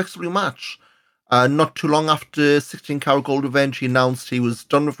final WXW match. Not too long after 16 Carat Gold Revenge, he announced he was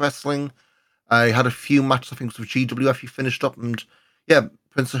done with wrestling. He had a few matches, I think, with GWF he finished up, and yeah,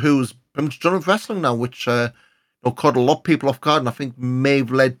 Prince of Who's pretty much done with wrestling now, which caught a lot of people off guard, and I think may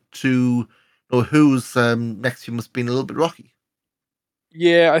have led to Who's next year must have been a little bit rocky.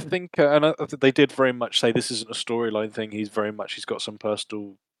 Yeah, I think, and I think they did very much say this isn't a storyline thing. He's got some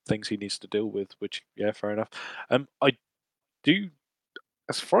personal things he needs to deal with, which, yeah, fair enough. I do,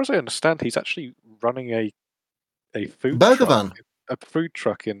 as far as I understand, he's actually running a food Burger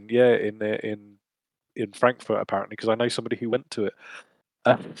truck, Van. in Frankfurt apparently, because I know somebody who went to it.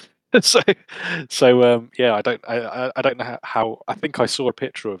 Uh, so yeah, I don't know how. I think I saw a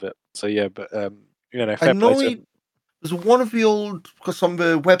picture of it. So yeah, but I fair play know to he him. was one of the old, because on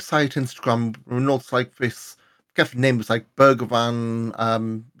the website Instagram notes like this, I forget the name, it's like Burger Van,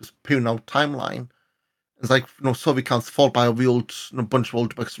 was putting out timeline. It's like, Soviet accounts followed by a real bunch of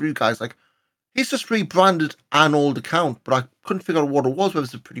old WXW guys. Like, he's just rebranded an old account, but I couldn't figure out what it was, whether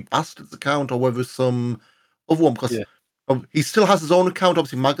it's a Pretty Bastards account or whether it's some other one, because Yeah, he still has his own account.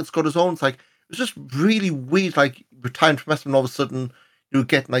 Obviously, Maggot's got his own. It's like, it's just really weird, like, retiring from wrestling, all of a sudden, you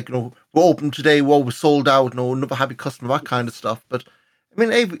get, like, we're open today, we're sold out, another happy customer, that kind of stuff. But, I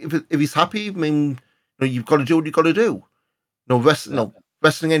mean, hey, if he's happy, I mean, you've got to do what you've got to do. yeah,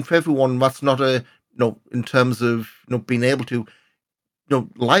 Wrestling ain't for everyone. That's not in terms of, being able to,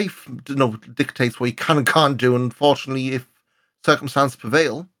 life, dictates what you can and can't do. Unfortunately, if circumstances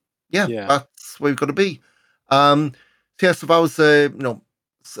prevail, yeah, yeah. that's where you've got to be. So yes, if I was,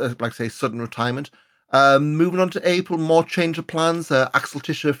 like I say, sudden retirement. Moving on to April, more change of plans. Axel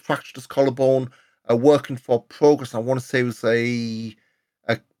Tischer fractured his collarbone, working for Progress. I want to say it was a,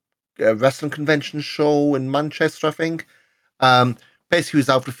 a wrestling convention show in Manchester, I think. Um, Basically, he was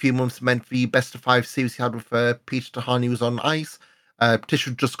out for a few months, meant the best of 5 series he had with Peter Tahani was on ice. Tish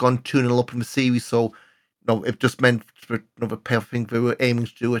had just gone 2-0 up in the series, so it just meant for another pair. I think they were aiming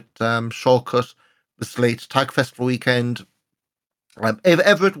to do it shortcut. This late Tag Festival weekend. Ava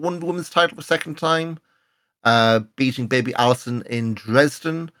Everett won the women's title for a second time, beating Baby Allison in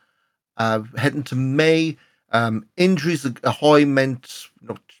Dresden. Heading to May, injuries at Ahoy meant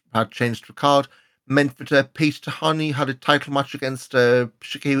had changed the card. Meant that Peter Tahani had a title match against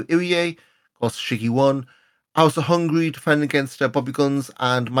Shiki Irie. Of course, Shiki won. House of Hungary defending against Bobby Guns,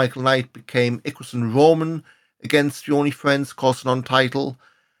 and Michael Knight became Icarus and Roman against the Only Friends, of course, non-title.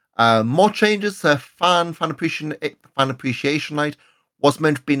 More changes. Fan appreciation night was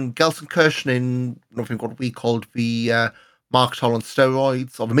meant to be in Gelsenkirchen in what we called the Mark Hall on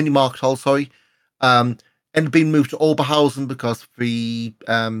steroids, or the mini Mark Hall, sorry. Ended up being moved to Oberhausen because the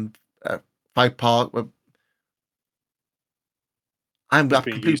Fight Park. I'm Was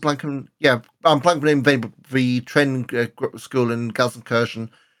being completely used. blanking. Yeah, I'm blanking the name, but the training school in Gelsenkirchen,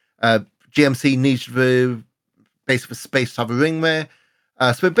 GMC needed the basically space to have a ring there.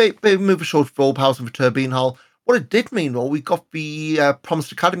 So they moved the show to Oberhausen for Turbine Hall. What it did mean, though, we got the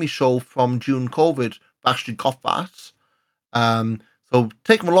Promised Academy show from June COVID. We actually got that. So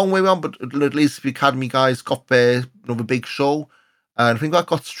taken a long way around, but at least the Academy guys got the big show. And I think that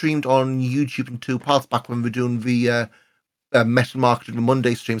got streamed on YouTube in 2 parts back when we were doing the Metal Marketing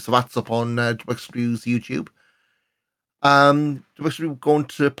Monday stream. So that's up on WXW's YouTube. WXW going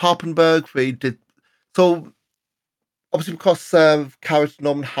to Papenburg. They did so obviously because Carrot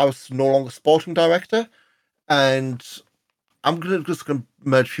Norman House no longer sporting director, and just gonna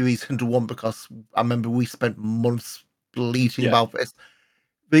merge a few of these into one because I remember we spent months bleating Yeah. about this.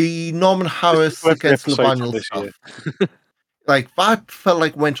 The Norman This Harris is every against episode from Levaniel this year. stuff, like that felt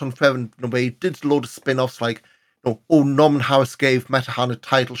like went on forever. In a way, it did a load of spin-offs like, Norman Harris gave Metahan a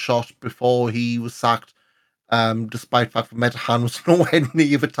title shot before he was sacked. Despite the fact that Metahan was nowhere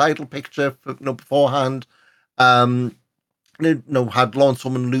near the title picture beforehand. Um, had Lawrence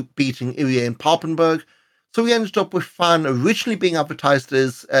Summon beating Irie in Papenburg. So we ended up with Fan originally being advertised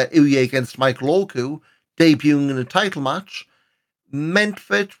as Irie against Michael Oku, debuting in a title match. Meant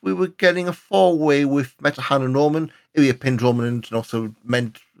that we were getting a four-way with Metahan and Norman. Irie pinned Roman and also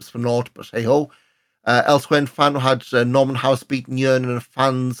meant it was for naught, but hey ho. Elsewhere in Fan had Norman House beating Yearn in a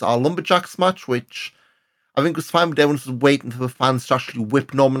Fans Our Lumberjacks match, which I think was fine, but everyone was waiting for the fans to actually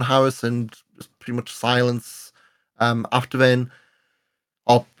whip Norman Harris and just pretty much silence after then.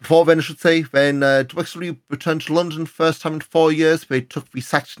 Or before then, I should say. Then WXW returned to London first time in 4 years. They took the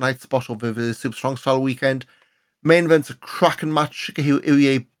Saturday night spot over the Super Strong Style weekend. Main event's a cracking match. Shigehiro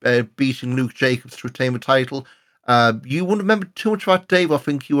Irie beating Luke Jacobs to retain the title. You wouldn't remember too much about Dave. I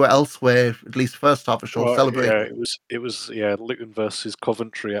think you were elsewhere, at least first half of the show, Well, celebrating. yeah, it was Luton versus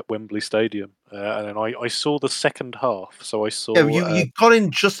Coventry at Wembley Stadium, and then I saw the second half. So I Yeah, saw you got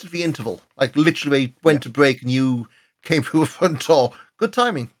in just at the interval. Like literally they went to break and you came through the front door. Good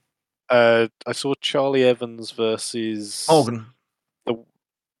timing. I saw Charlie Evans versus Morgan.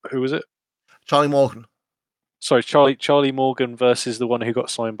 who was it? Charlie Morgan. Sorry, Charlie Morgan versus the one who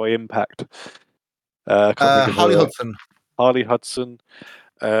got signed by Impact. I can't think of Harley Hudson. Harley Hudson.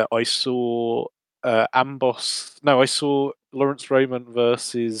 I saw Amboss. No, I saw Lawrence Raymond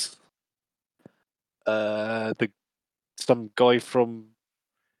versus some guy from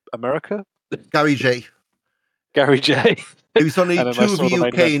America, Gary J. Gary J. It was only And then I two of saw the the main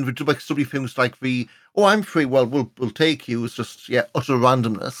UK event. and the WXW things like the I'm free, well we'll take you. It's just utter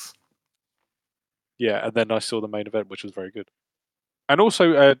randomness. Yeah, and then I saw the main event, which was very good. And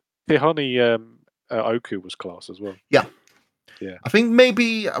also Tihani Oku was class as well. Yeah. Yeah. I think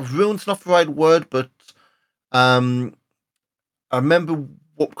maybe ruined's not the right word, but I remember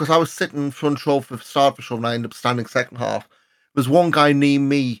because I was sitting front row for the start of the show and I ended up standing second half. There was one guy near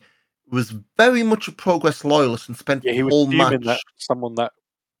me who was very much a Progress loyalist and spent Yeah, the he was whole fuming match. that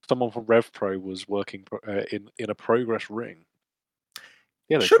someone from RevPro was working in a Progress ring.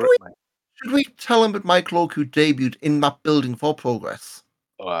 Yeah, they're Should great, we mate. should we tell him that Mike Loku debuted in that building for Progress?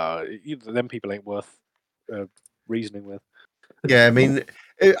 Them people ain't worth reasoning with. Yeah,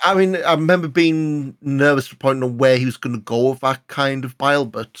 I remember being nervous to the point on where he was going to go with that kind of bile,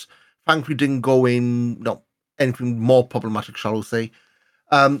 but thankfully didn't go in anything more problematic, shall we say.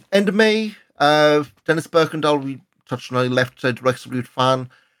 End of May, Dennis Birkendahl, we touched on, he left WXW fan.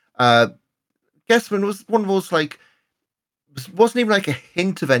 Guessman was one of those like wasn't even like a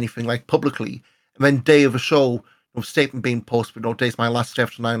hint of anything like publicly. And then day of a show, statement being posted, days my last day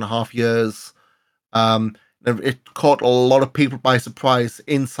after 9.5 years. It caught a lot of people by surprise,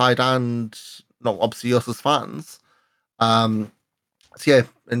 inside and obviously us as fans. So yeah,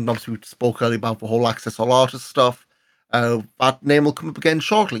 and obviously we spoke earlier about the whole Access All Artist stuff. That name will come up again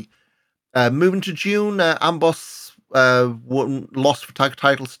shortly. Moving to June, Amboss lost for tag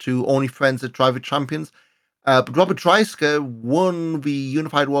titles to Only Friends at Driver Champions. But Robert Dreisker won the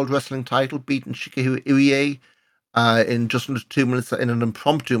Unified World Wrestling title, beating Shigehiro Irie in just under 2 minutes in an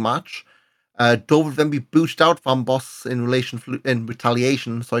impromptu match. Dove would then be booted out Van Boss in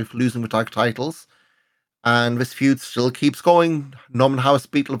retaliation, for losing the tag titles. And this feud still keeps going. Norman House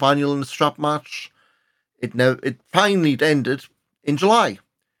beat Levaniel in a strap match. It finally ended in July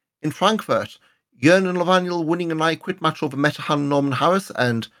in Frankfurt. Yearn and Levaniel winning an I Quit match over Metahan and Norman Harris,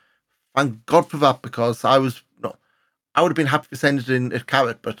 and thank God for that because I would have been happy to send it in at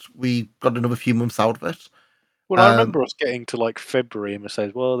Carrot, but we got another few months out of it. Well, I remember us getting to like February and we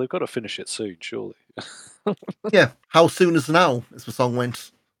said, "Well, they've got to finish it soon, surely." Yeah, how soon is now? As the song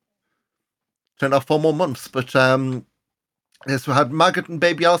went, turned out 4 more months. But yes, we had Maggot and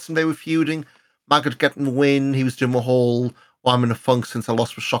Baby Allison. They were feuding. Maggot getting the win. He was doing the whole, "Oh, I'm in a funk since I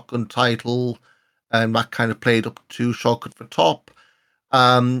lost the Shotgun title," and that kind of played up to Shotgun for top.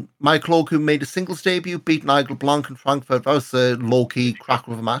 Michael Oak, who made a singles debut, beat Nigel Blanc in Frankfurt. That was a low-key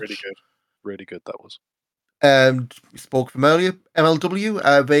cracker of a Really match. good, really good. That was. And we spoke from earlier,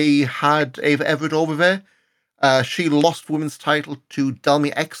 MLW. They had Ava Everett over there. She lost the women's title to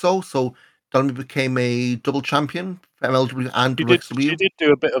Delmi Exo, so Delmi became a double champion for MLW and She WXW. did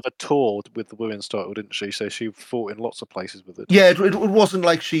do a bit of a tour with the women's title, didn't she? So she fought in lots of places with it. Yeah, it wasn't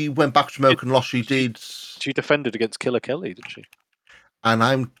like she went back to America and lost. She did. She defended against Killer Kelly, didn't she? And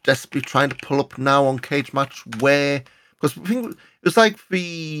I'm desperately trying to pull up now on Cage Match where, because I think it was like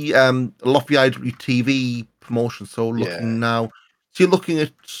the a lot of the IWTV promotion. So looking now, so you're looking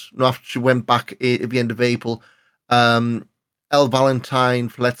at after she went back at the end of April, Elle Valentine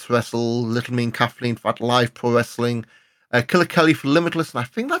for Let's Wrestle, Little Me and Kathleen for that Live Pro Wrestling, Killer Kelly for Limitless, and I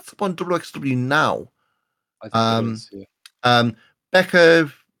think that's up on WXW now. I think it is. Yeah.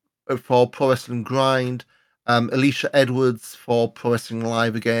 Becca for Pro Wrestling Grind, Alicia Edwards for Pro Wrestling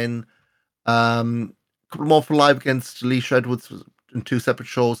Live again, a couple more for Live against Alicia Edwards in 2 separate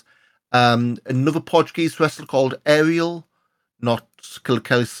shows. Another Portuguese wrestler called Ariel, not Killer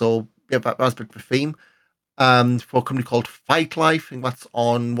Kelly, so yeah, that was a bit of a theme. For a company called Fight Life, I think that's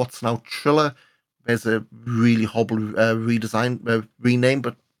on what's now Triller. There's a really horrible redesign, rename,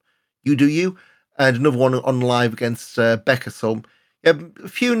 but you do you. And another one on Live against Becca. So yeah, a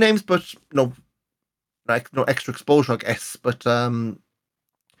few names, but no extra exposure, I guess. But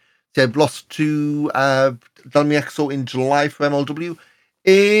they've lost to Delmi Exo in July for MLW.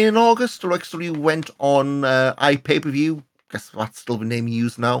 In August, WXW went on iPay-per-view. Guess that's still the name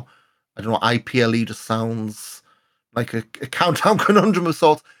used now. I don't know, IPLE just sounds like a countdown conundrum of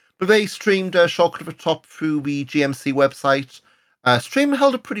sorts. But they streamed Shortcut of the Top through the GMC website. Stream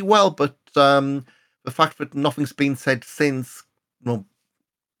held up pretty well, but the fact that nothing's been said since, well,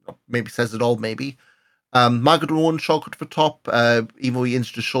 maybe says it all, maybe. Maggot won Shortcut for top, even though he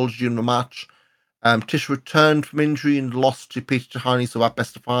injured his shoulder during the match. Tish returned from injury and lost to Peter Tahani, so that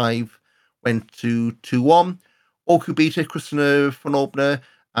best of 5 went to 2-1. Oku beat Christina von Opener,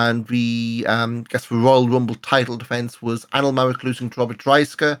 and the Royal Rumble title defense was Anil Merrick losing to Robert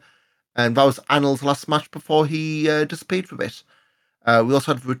Dreisker, and that was Anil's last match before he disappeared for a bit. We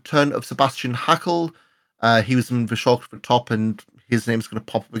also had the return of Sebastian Hackel. He was in the Shortcut for top, and his name's going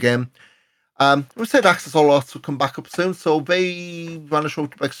to pop up again. We said Access All Arts will come back up soon, so they ran a show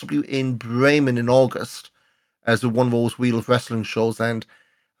to XW in Bremen in August as one of those Wheel of Wrestling shows, and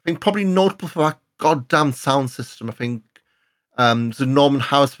I think probably notable for that goddamn sound system. I think the Norman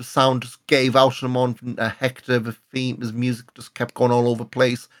Harris for sound just gave out on him on Hector, the theme, his music just kept going all over the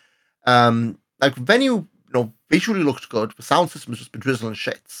place. Like venue, visually looked good. The sound system has just been drizzling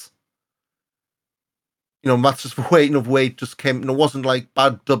shits. That's just the way it just came. It wasn't like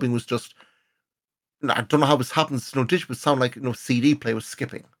bad dubbing, was just. I don't know how this happens. Did it sound like CD player was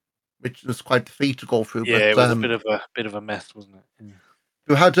skipping, which was quite the feat to go through. Yeah, but, it was a bit of a mess, wasn't it? Yeah.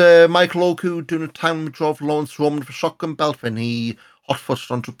 We had Michael Oku doing a time draw for Lawrence Roman for shotgun belt when he hot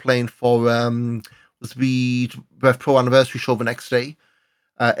footed onto a plane for was the Rev Pro anniversary show the next day.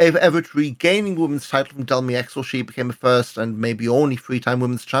 Ava Everett regaining women's title from Delmi Exo. She became the first and maybe only 3-time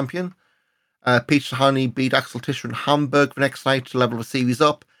women's champion. Peach Tahani beat Axel Tischer in Hamburg the next night to level the series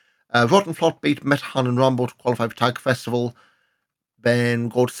up. Rottenflot beat Metahan and Rambo to qualify for Tag Festival. Then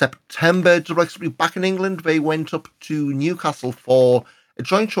go to September, directly back in England. They went up to Newcastle for a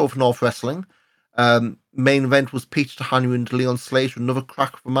joint show of North Wrestling. Main event was Peach Tahani and Leon Slater, another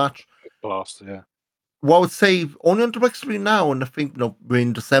crack of a match. Blast, yeah. Well, I would say only on directly now, and I think we're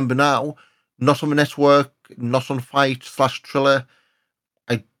in December now. Not on the network, not on Fight/Triller.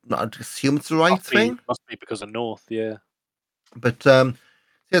 I'd assume it's the right thing. Must be because of North, yeah. But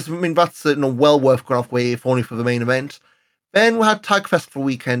yes, I mean that's well worth going off way if only for the main event. Then we had Tag Festival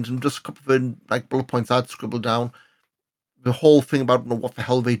weekend, and just a couple of bullet points I'd scribbled down. The whole thing about what the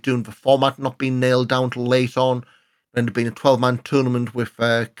hell they doing, the format not being nailed down till late on, and there being a 12-man tournament with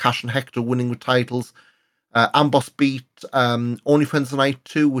Cash and Hector winning the titles. Amboss beat Only Friends Night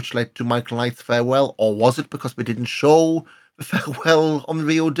 2, which led to Michael Knight's farewell, or was it because we didn't show the farewell on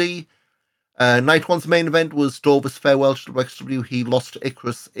the VOD? Night 1's main event was Dover's farewell to the WXW. He lost to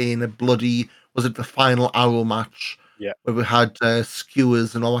Icarus in a bloody, was it the final arrow match? Yeah. Where we had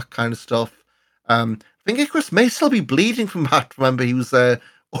skewers and all that kind of stuff. I think Icarus may still be bleeding from that. Remember, he was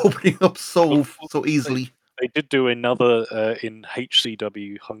opening up so easily. They did do another in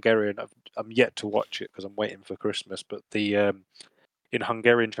HCW Hungarian. I'm yet to watch it because I'm waiting for Christmas. But the in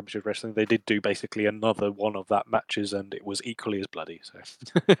Hungarian Championship Wrestling, they did do basically another one of that matches, and it was equally as bloody. So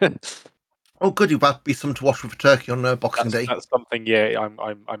Oh, good. You'll be something to watch for Turkey on Boxing Day. that's something. Yeah,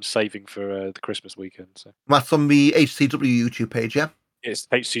 I'm saving for the Christmas weekend. So That's on the HCW YouTube page, yeah? it's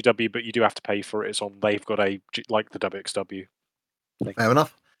HCW, but you do have to pay for it. It's on. They've got like the WXW thing. Fair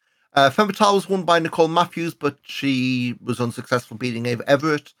enough. Femme Fatale was won by Nicole Matthews, but she was unsuccessful beating Ava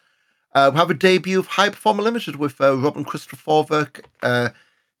Everett. We have a debut of High Performer Limited with Robin Christopher Forwerk.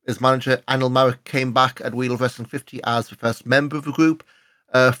 His manager, Anil Marek, came back at Wheel of Wrestling 50 as the first member of the group.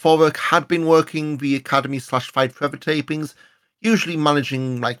 Forwerk had been working the Academy / Fight Forever tapings, usually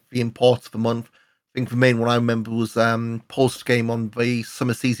managing like the imports of the month. I think the main one I remember was post game on the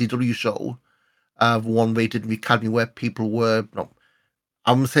Summer CCW show, the one they did in the Academy where people were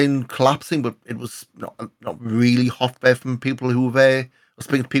I'm saying collapsing, but it was not really hot there from people who were there.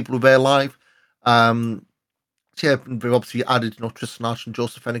 Speaking to people who were there live. Yeah, they've obviously added Tristan Arch and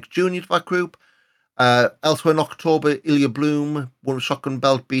Joseph Fennick Jr. to that group. Elsewhere in October, Ilya Bloom won a shotgun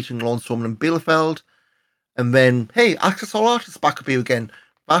belt, beating Lon Storman and Bielefeld. And then, hey, Access All Artists back up here again.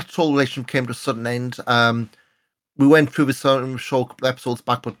 That whole relationship came to a sudden end. We went through this show a couple episodes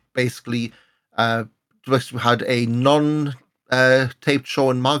back, but basically, we had a non-taped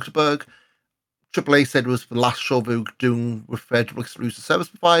show in Magdeburg. AAA said it was the last show they were doing with their exclusive service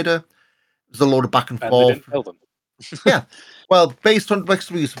provider. There's a load of back and forth. They didn't tell them. Yeah. Well, based on the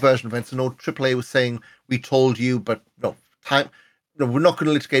exclusive version events, AAA was saying, we told you, but no, we're not going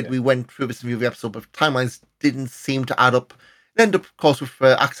to litigate. Yeah. We went through this in the episode, but timelines didn't seem to add up. It ended up, of course, with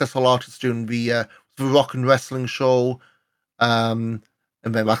Access All Artists doing the Rock and Wrestling show, and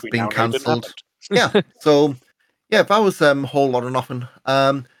then that's being cancelled. Yeah. So, yeah, that was a whole lot of nothing.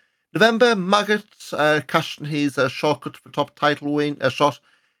 November, Maggot cashed in his shortcut for top title win shot,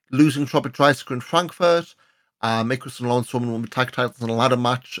 losing to Robert Dreisker in Frankfurt. Mikkelsen and Lawrence Strowman won the tag titles in a ladder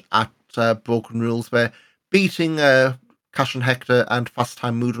match at Broken Rules, there, beating Cash and Hector and Fast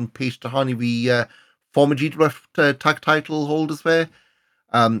Time Mood and Pete Tahani, the former GWF tag title holders there.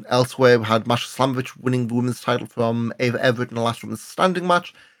 Elsewhere, we had Masha Slamovich winning the women's title from Ava Everett in the last women's standing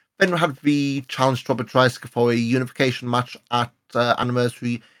match. Then we had the challenge to Robert Dreisker for a unification match at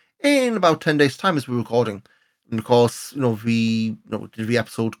Anniversary in about 10 days' time as we're recording. And of course, the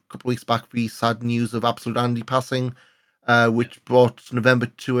episode a couple of weeks back, the sad news of Absolute Andy passing, which brought November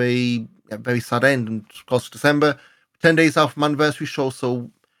to a very sad end. And of course, December, 10 days out from Anniversary show, so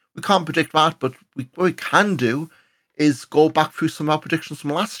we can't predict that, but what we can do is go back through some of our predictions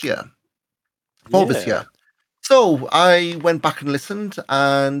from last year, this year. So I went back and listened,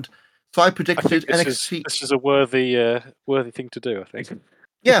 and so I predicted NXT. This is a worthy thing to do, I think.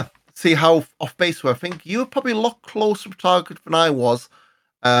 Yeah, see how off base we were. I think you were probably a lot closer to target than I was.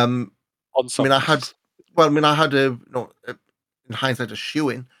 On some. I had in hindsight, a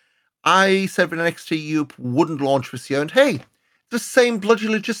shoe-in. I said that NXT Europe wouldn't launch this year, and hey, the same bloody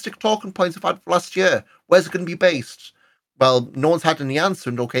logistic talking points I've had for last year. Where's it going to be based? Well, no one's had any answer,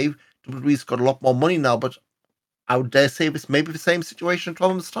 and okay, WWE's got a lot more money now, but I would dare say this may be the same situation in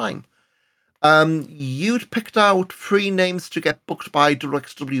 12 months' time. You'd picked out 3 names to get booked by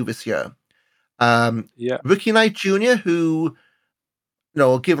WXW this year. Ricky Knight Jr., who,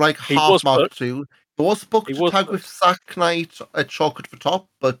 I'll give like half mark to. He was booked to tag with Zack Knight at Chocolate for Top,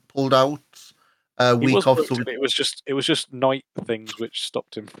 but pulled out a week off. So it was just night things which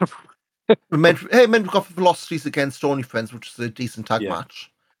stopped him. meant we got for Velocities against Stony Friends, which is a decent tag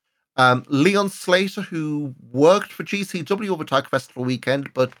match. Leon Slater, who worked for GCW over Tag Festival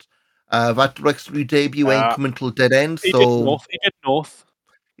weekend, but that WXW debut ain't coming till dead end. He did North.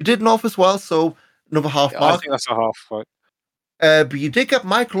 You did North as well, so another half mark. I think that's a half, right? But you did get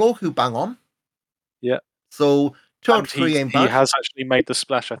Mike Lowe, who bang on. Yeah. So 2 out of 3 ain't bad. He has actually made the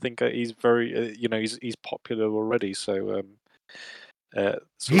splash. I think he's very, he's popular already. So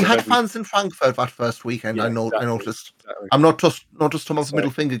he had fans in Frankfurt that first weekend. Yeah, I noticed. Exactly. I'm not just Thomas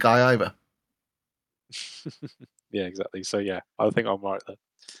middle finger guy either. Yeah, exactly. So yeah, I think I'm right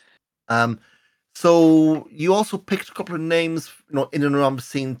there. So you also picked a couple of names, in and around the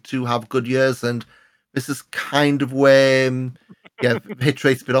scene to have good years, and this is kind of where, hit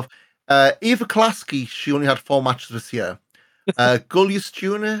rate's a bit off. Eva Klasky, she only had 4 matches this year. Gullius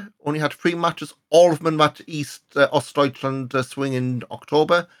Jr. only had 3 matches, all of them at East Ostdeutschland swing in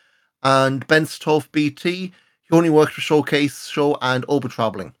October. And Ben Stolf BT, he only worked for Showcase Show and Ober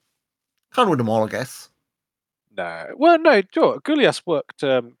Traveling. Can't win them all, I guess. No. Well, no, Gullius worked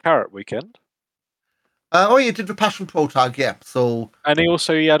Carrot Weekend. You did the Passion Pro tag, yeah. So, and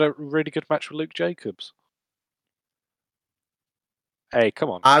he had a really good match with Luke Jacobs. Hey, come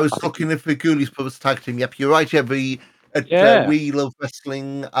on. I was I think looking for Ghoulies Brothers tag team. Yep, you're right. Yeah, yeah, We Love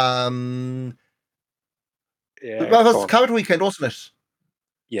Wrestling. yeah, Well, come that's on. Coward Weekend, wasn't it?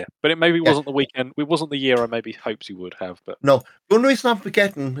 Yeah, but it maybe Yeah. wasn't the weekend. It wasn't the year I maybe hoped he would have. But No, the only reason I'm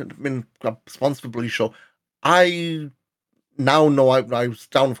forgetting, I mean, I'm sponsored for Bloody Show. I now know I was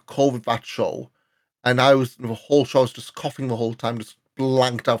down for COVID that show, and I was the whole show I was just coughing the whole time, just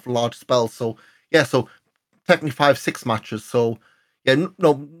blanked out for large spells. So yeah, so technically 5-6 matches. So yeah,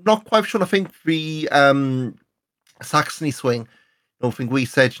 no, not quite sure. I think the Saxony swing. I think we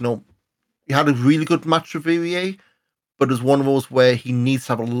said he had a really good match with VVA, but it's one of those where he needs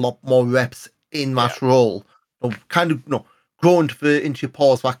to have a lot more reps in yeah, that role. Kind of grow into your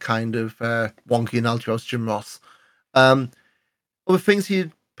paws, that kind of wonky analogy as Jim Ross. Um, Other things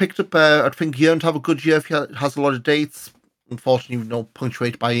he picked up, I think Yearn to have a good year if he has a lot of dates. Unfortunately,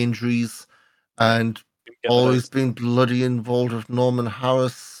 punctuated by injuries, yeah. and Didn't get the always dates. been bloody involved with Norman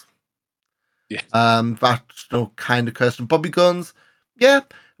Harris. Yeah, That kind of cursed. And Bobby Guns, yeah.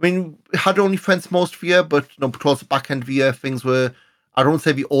 I mean, had only friends most of the year, but towards the back end of the year, things were. I don't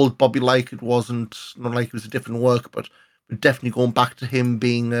say the old Bobby like it wasn't not like it was a different work, but we're definitely going back to him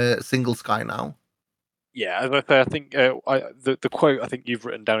being a singles guy now. yeah. As I say, I think the quote I think you've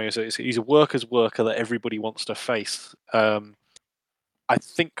written down is he's a worker's worker that everybody wants to face. I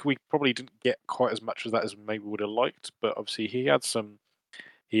think we probably didn't get quite as much of that as maybe would have liked, but obviously he had some.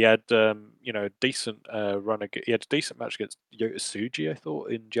 He had a decent run. He had a decent match against Yota Tsuji, I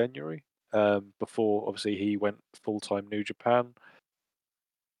thought, in January. Before obviously he went full time New Japan.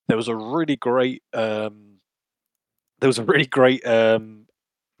 There was a really great. There was a really great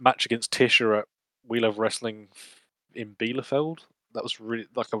match against Tisha at We Love Wrestling in Bielefeld. That was really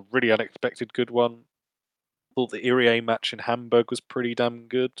like a really unexpected good one. Thought the Irie match in Hamburg was pretty damn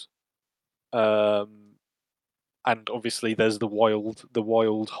good. Um, and obviously there's the wild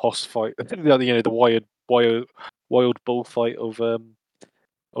Hoss fight, the wild bull fight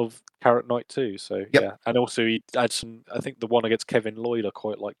of Carrot Knight too. So Yep. yeah, and also he had some. I think the one against Kevin Lloyd, I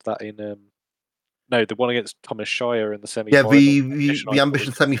quite liked that in. No, the one against Thomas Shire in the semi Yeah, final. the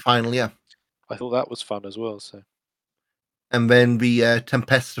Ambition semi final, yeah. I thought that was fun as well. So And then the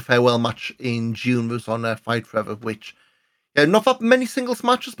Tempesta farewell match in June was on Fight Forever, which not that many singles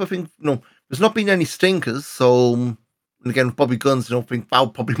matches, but I think there's not been any stinkers. So and again, with Bobby Guns, I think that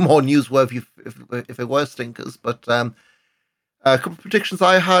would probably more newsworthy if it were stinkers. But a couple of predictions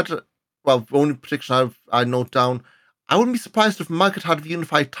I had. Well, the only prediction I note down. I wouldn't be surprised if Mag had the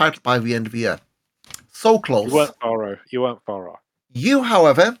unified title by the end of the year. So you close. weren't far off. You weren't far off. You,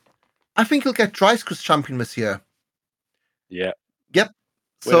 however, I think he'll get Dreiskers champion this year. Yeah, Yep.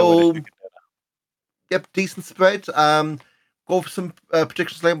 winner So, chicken dinner. yep, decent spread. Go for some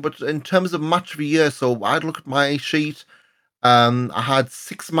predictions later, but in terms of match of the year, so I'd look at my sheet. I had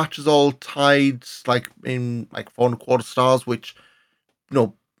 6 matches all tied, like in like 4.25 stars, which you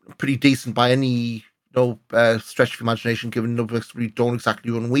know pretty decent by any stretch of imagination, given we don't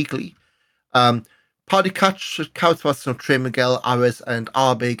exactly run weekly. Um, Party Catch, Couchbus, Trey Miguel, Ares, and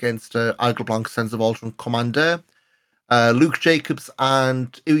Arbe against Igel Blanc, Sense of Ultra, and Commander. Luke Jacobs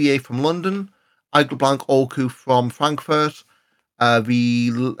and Urie from London. Igel Blanc, Oku from Frankfurt.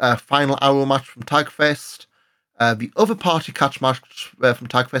 The final hour match from Tagfest. The other party catch match from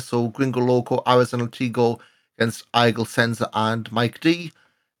Tagfest, so Gringo Loco, Ares and Altigo against Igel, Senza, and Mike D.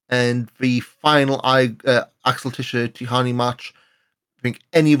 And the final Axel Tischer Tihani match. I think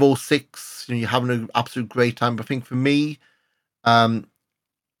any of those 6, you're having an absolute great time. But I think for me, um,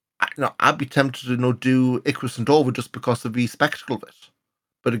 I'd be tempted to do Icarus and Dover just because of the spectacle of it.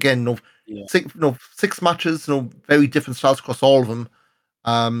 But again, Yeah, 6 matches, very different styles across all of them.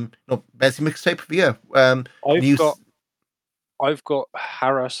 Best mixtape of the year. I've New, got I've got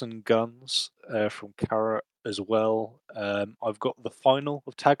Harris and Guns from Carrot as well. I've got the final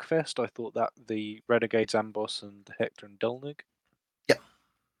of Tagfest. I thought that the Renegades Amboss and Hector and Delnig. yeah.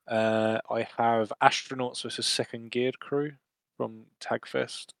 I have Astronauts versus Second Geared Crew from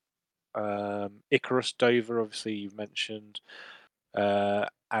Tagfest. Icarus Dover, obviously you mentioned.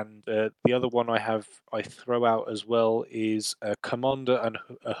 And the other one I throw out as well is Commander and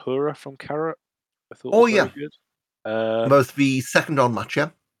Ahura from Carrot. I thought Oh was yeah, very good. both the second on match. Yeah,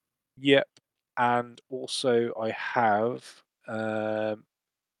 Yep. And also I have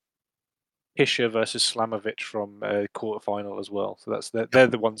Hischer versus Slamovich from quarterfinal as well. So yep. they're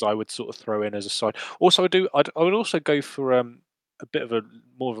the ones I would sort of throw in as a side. Also, I would also go for a bit of a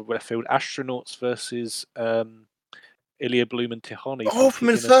more of a left field Astronauts versus Ilya Bloom and Tihani Oh, from from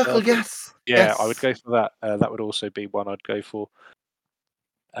in a Inner circle. Circle. Yes, Yeah, I would yes. go for that. That would also be one I'd go for.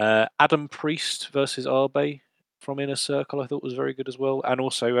 Adam Priest versus Arbe. from Inner Circle I thought was very good as well, and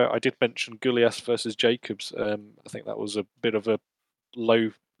also I did mention Gullias versus Jacobs. I think that was a bit of a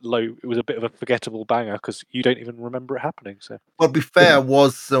low. It was a bit of a forgettable banger because you don't even remember it happening. So Well, to be fair, I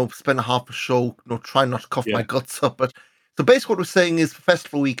was spent half a show, trying not to cough my yeah, guts up. But so basically, what we're saying is, for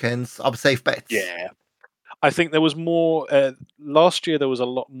festival weekends, I would safe bets. yeah. I think there was more last year. There was a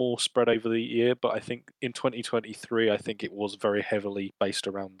lot more spread over the year, but I think in 2023, I think it was very heavily based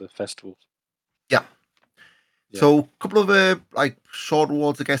around the festivals. Yeah. Yeah. So a couple of like short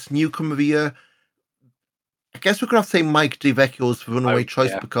awards, I guess. Newcomer of the year. I guess we're gonna have to say Mike DeVecchio's the runaway Oh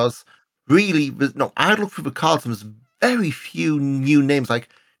choice yeah. because really, no, I looked through the cards and there's very few new names. Like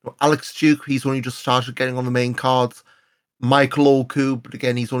Alex Duke, he's only just started getting on the main cards. Michael Oku, but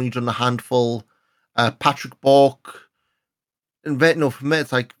again, he's only done a handful. Patrick Bork, and then for me,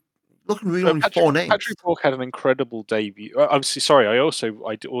 it's like looking really only four names. Patrick Bork had an incredible debut. Obviously, sorry, I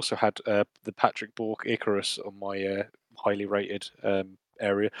also had the Patrick Bork Icarus on my highly rated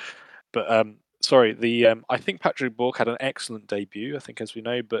area, but sorry, the I think Patrick Bork had an excellent debut. I think, as we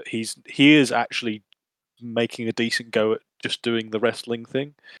know, but he is actually making a decent go at just doing the wrestling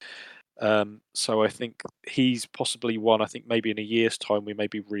thing. So I think he's possibly one. I think maybe in a year's time we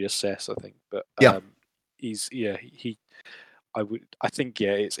maybe reassess. I think, but Yeah, I think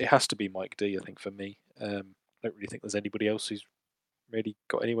it has to be Mike D. I think for me. I don't really think there's anybody else who's really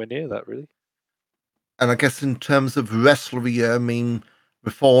got anywhere near that really. and I guess in terms of wrestler of the year, I mean,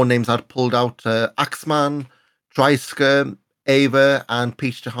 the four names I'd pulled out: Axeman, Dreisker, Ava, and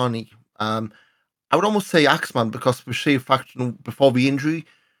Peach Tahani. I would almost say Axeman because of the sheer fact, before the injury,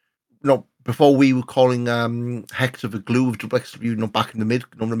 before we were calling Hector the glue of WXW, back in the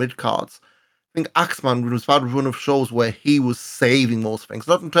mid cards. I think Axeman was had a run of shows where he was saving most things,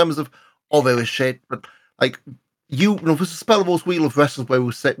 not in terms of other shit, but like there's a spell of those Wheel of Wrestlers where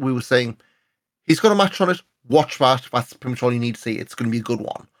we were saying he's got a match on it. Watch that. That's pretty much all you need to see. It's going to be a good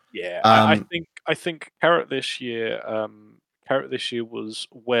one. Yeah, Um, I think Carrot this year. Carrot this year was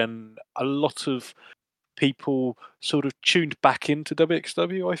when a lot of people sort of tuned back into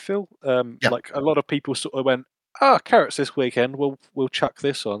WXW. I feel yeah, like a lot of people sort of went, "Ah, Carrots this weekend. We'll chuck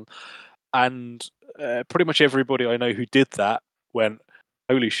this on," and pretty much everybody I know who did that went,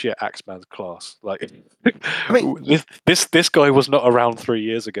 "Holy shit, Axeman's class!" Like I mean, this guy was not around 3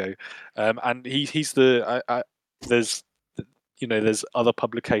 years ago, and he's the there's there's other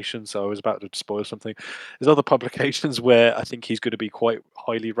publications. So I was about to spoil something. There's other publications where I think he's going to be quite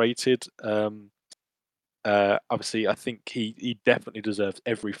highly rated. Obviously, I think he definitely deserves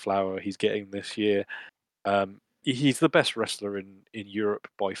every flower he's getting this year. He's the best wrestler in Europe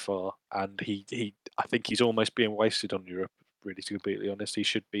by far, and I think he's almost being wasted on Europe. Really, to be completely honest, he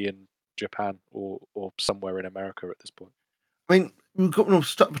should be in Japan or somewhere in America at this point. I mean, we got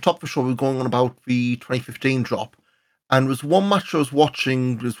at the top of the show. We were going on about the 2015 drop, and there was one match I was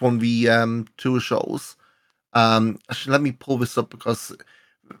watching. It was one of the tour shows. Actually, let me pull this up because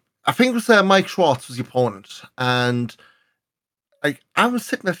I think it was Mike Schwartz was the opponent, and like I was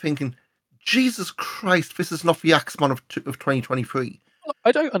sitting there thinking, Jesus Christ, this is not the Axeman of 2023.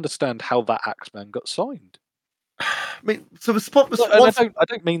 I don't understand how that Axeman got signed. I mean, so the spot was And once. I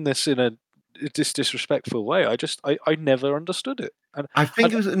don't mean this in a disrespectful way. I never understood it. I And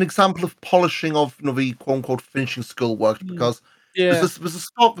think it was an example of polishing of the quote unquote finishing school work mm, because yeah, there's a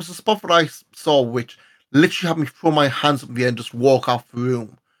spot that I saw which literally had me throw my hands up in the air and just walk off the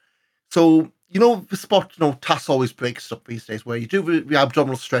room. So, the spot, Tass always breaks stuff these days where you do the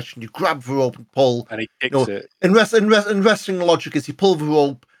abdominal stretch and you grab the rope and pull. and he You kicks know, it. in wrestling logic is you pull the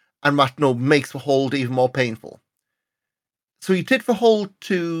rope and that, makes the hold even more painful. So he did the hold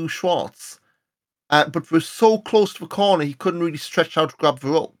to Schwartz, but was so close to the corner he couldn't really stretch out to grab the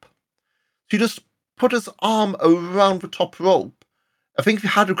rope. So he just put his arm around the top rope. I think if he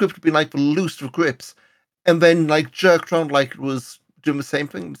had a grip, it would be like the loose of grips, and then like jerked around like it was doing the same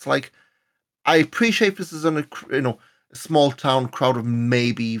thing. It's like I appreciate this is in a small town crowd of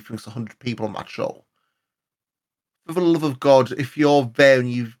maybe I think it's 100 people on that show. For the love of God, if you're there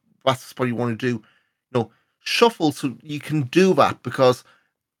and that's what you want to do, shuffle so you can do that because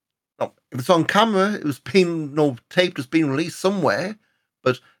if it's on camera, it was being taped, it's being released somewhere.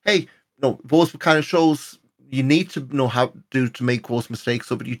 But hey, those kind of shows you need to know how to make those mistakes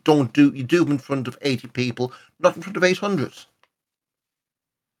so but you do them in front of 80 people, not in front of 800.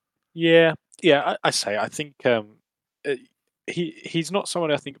 Yeah, I think uh, he's not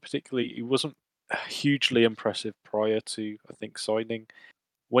someone I think particularly. He wasn't hugely impressive prior to I think signing.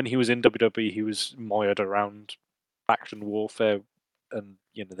 When he was in WWE, he was mired around faction warfare, and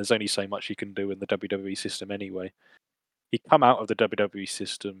there's only so much he can do in the WWE system anyway. He come out of the WWE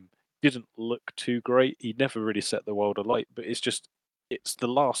system. didn't look too great. He never really set the world alight, but it's the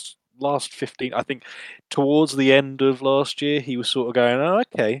last 15. I think towards the end of last year, he was sort of going, "Oh,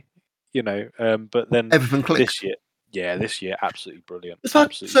 okay," but then Everything this clicked. year, yeah, this year, absolutely brilliant, Is that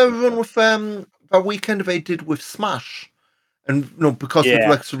absolutely run superb. with that weekend they did with Smash? And because with Yeah,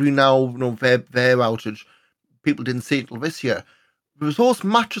 Lex now, their outage, people didn't see it till this year. There was those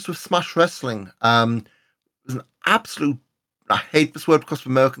matches with Smash Wrestling. It was an absolute. I hate this word because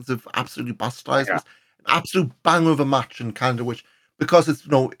Americans have absolutely bastardized banger. this. An absolute banger of a match in Canada, which because it's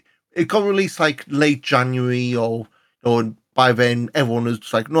it got released like late January and by then everyone is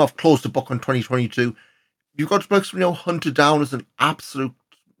just like, no, I've closed the book on 2022. You've got to hunted down as an absolute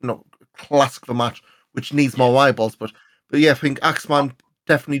classic of a match, which needs Yeah, more eyeballs. But yeah, I think Axeman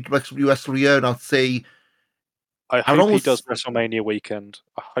definitely WrestleMania of the year, and I'd say I I would hope he does almost WrestleMania weekend.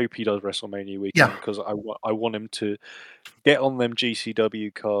 I hope he does WrestleMania yeah weekend because I want him to get on them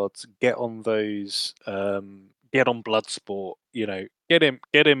GCW cards, get on those, get on Bloodsport.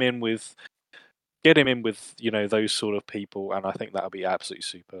 Get him in with those sort of people, and I think that'll be absolutely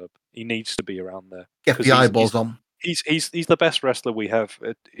superb. He needs to be around there get because the eyeballs on he's the best wrestler we have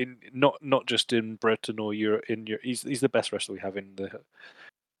in not just in Britain or Europe. He's the best wrestler we have in the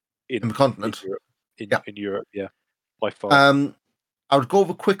in continent. Europe Yeah. in Europe. Yeah, by far. Um, I would go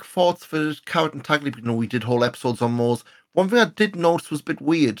over quick thoughts for Carrot and Tag League. We did whole episodes on those. One thing I did notice was a bit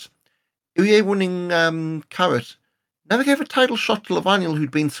weird. UEA winning Carrot never gave a title shot to Lavaniel,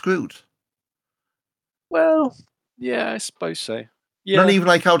 who'd been screwed. Well, yeah, I suppose so. Not Yeah, even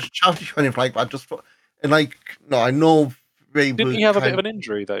like out of charity or anything like that. And like, no, I know they didn't were he have a bit kind of of an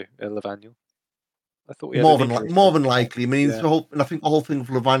injury though, Lavaniel? I thought he had an injury or more than something. likely. I mean, Yeah, and I think the whole thing of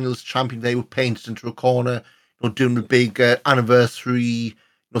Lavaniel's champion, they were painted into a corner, doing the big anniversary,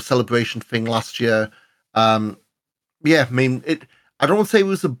 celebration thing last year. Um, yeah, I mean, I don't want to say it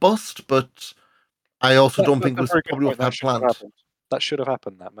was a bust, but I also don't think it that's a was very good probably what point. they That had should have planned. happened. That should have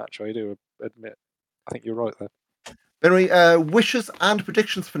happened. That match, I do admit. I think you're right there. Anyway, wishes and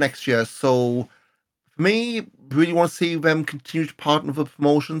predictions for next year. So for me, really want to see them continue to partner with the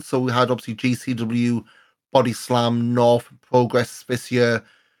promotions. So we had obviously GCW, Body Slam, North, and Progress this year.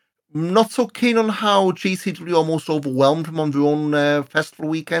 Not so keen on how GCW almost overwhelmed them on their own festival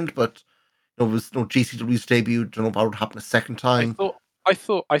weekend, but it was GCW's debut. Don't know if that would happen a second I time.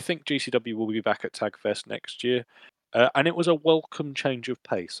 thought, I think GCW will be back at Tagfest next year, and it was a welcome change of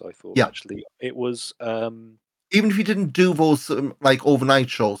pace. I thought Yeah, actually it was. even if you didn't do those like overnight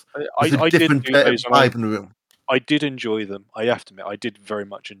shows, there's a I did different do those, and vibe in the room. I did enjoy them. I have to admit, I did very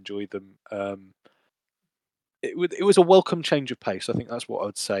much enjoy them. It was a welcome change of pace. I think that's what I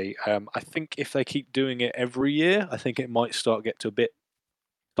would say. I think if they keep doing it every year, I think it might start to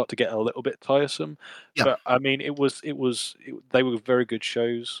get a little bit tiresome. Yeah, But I mean, they were very good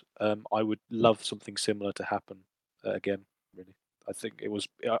shows. I would love something similar to happen again. Really, I think it was.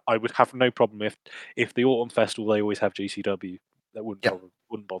 I would have no problem if the autumn festival they always have GCW. That yeah.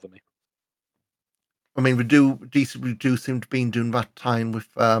 wouldn't bother me. I mean, we do seem to be doing that time with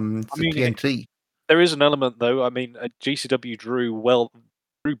I the mean, TNT. there is an element though. I mean, GCW drew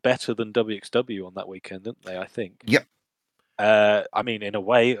better than WXW on that weekend, didn't they? I think. Yep, I mean, in a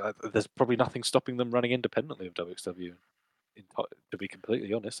way, there's probably nothing stopping them running independently of WXW. To be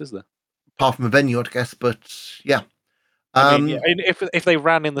completely honest, is there? apart from the venue, I guess. But yeah, I mean, yeah, um, and if they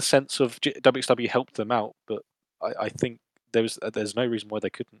ran in the sense of WXW helped them out, but I think there's no reason why they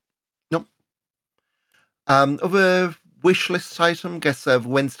couldn't. nope. Other wish list item, guess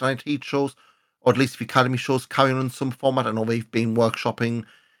Wednesday night heat shows, or at least the Academy shows carrying on in some format. I know they've been workshopping,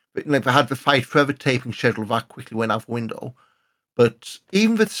 but they had the Fight Forever taping schedule that quickly went out the window. But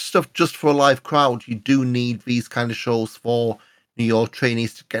even with stuff just for a live crowd, you do need these kind of shows for your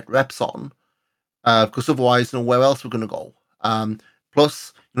trainees to get reps on, because otherwise, where else we're going to go.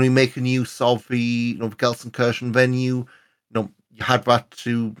 Plus, you're making use of the the Gelsenkirchen venue. You had that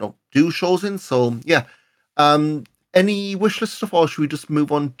to do shows in. So yeah, any wish list stuff, or should we just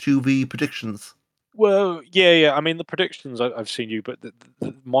move on to the predictions? Well, yeah. I mean, the predictions I've seen you, but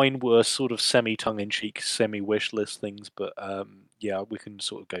mine were sort of semi tongue in cheek, semi wish list things. But yeah, we can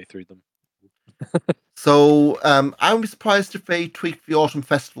sort of go through them. So I would be surprised if they tweak the autumn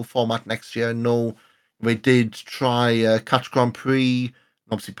festival format next year. No, they did try Catch Grand Prix.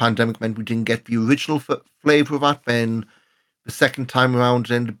 Obviously, pandemic meant we didn't get the original flavor of that. Then the second time around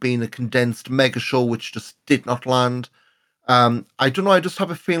it ended up being a condensed mega show, which just did not land. I don't know. I just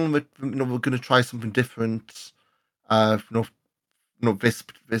have a feeling that we're going to try something different. This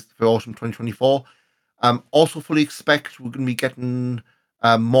for autumn 2024. Also fully expect we're going to be getting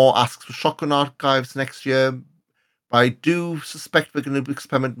more asks for Shotgun Archives next year. but I do suspect we're going to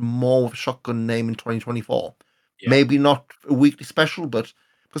experiment more with a shotgun name in 2024. Yeah. Maybe not a weekly special, but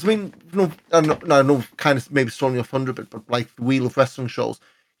because I mean, I know, kind of maybe stealing your thunder a bit, but like the Wheel of Wrestling shows,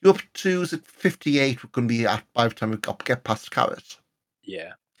 you're up to is it 58? We're going to be at by the time we get past Carrot,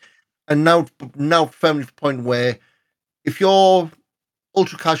 Yeah. and now firmly to the point where if you're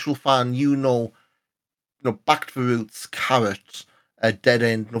ultra casual fan, Back to the Roots, Carrot, Dead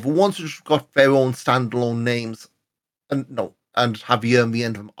End, the ones who've got their own standalone names, and have the the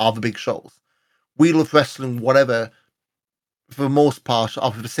end of them are the big shows. Wheel of Wrestling, whatever, for the most part,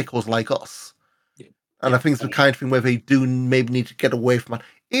 are for the sickos like us. And Yeah. I think it's the kind of thing where they do maybe need to get away from it.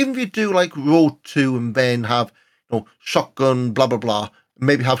 Even if you do like Road 2 and then have, Shotgun, blah, blah, blah,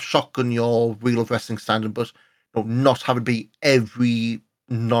 maybe have Shotgun your Wheel of Wrestling standard, but not have it be every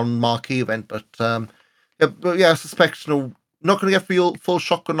non-marquee event. But I suspect, not going to get full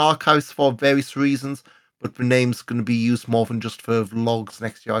Shotgun archives for various reasons, but the name's going to be used more than just for vlogs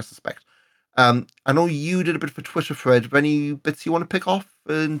next year, I suspect. I know you did a bit of a Twitter thread. Are there any bits you want to pick off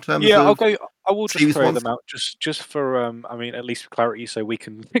in terms Yeah, of I will just series throw ones? them out just for I mean, at least for clarity, so we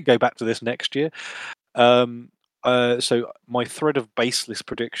can go back to this next year. Um, so my thread of baseless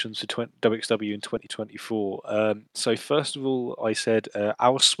predictions for WXW in 2024. So first of all, I said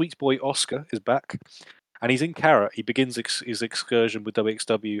our sweet boy Oscar is back, and he's in Carrot. He begins his excursion with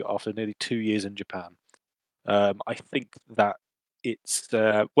WXW after nearly 2 years in Japan. I think that it's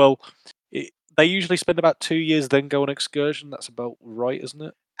they usually spend about 2 years, then go on excursion. That's about right, isn't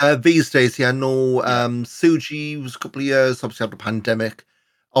it? These days, yeah, no. Yeah, Suji was a couple of years, obviously had the pandemic.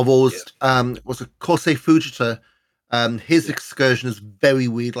 yeah, Almost, was it Kosei Fujita? His yeah. excursion is very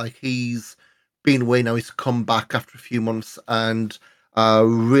weird. Like he's been away now. He's come back after a few months, and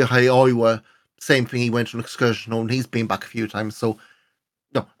Rihei Oiwa, same thing. He went on an excursion, and he's been back a few times. So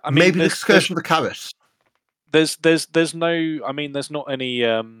no, I mean, maybe the excursion of the carrot. there's no, I mean, there's not any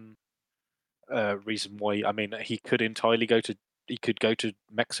reason why. I mean, he could go to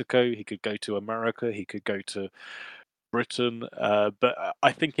Mexico, he could go to America, he could go to Britain. But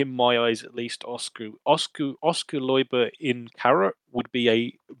I think, in my eyes at least, Oscar Leuber in Carrot would be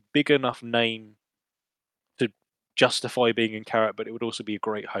a big enough name to justify being in Carrot, but it would also be a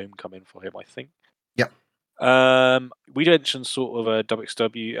great homecoming for him, I think. Yeah, We mentioned sort of a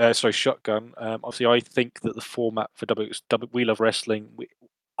WXW, sorry, Shotgun. Obviously, I think that the format for WXW, we love wrestling.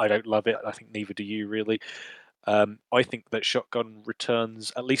 I don't love it. I think neither do you, really. I think that Shotgun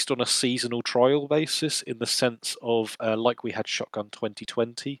returns at least on a seasonal trial basis, in the sense of like we had Shotgun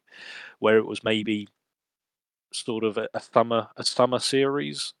 2020, where it was maybe sort of a summer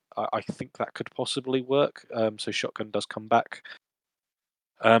series. I think that could possibly work. So Shotgun does come back.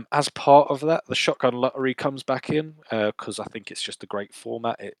 As part of that, the Shotgun Lottery comes back in, because I think it's just a great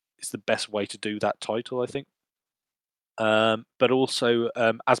format. It's the best way to do that title, I think. But also,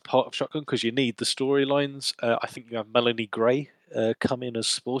 as part of Shotgun, because you need the storylines, I think you have Melanie Gray come in as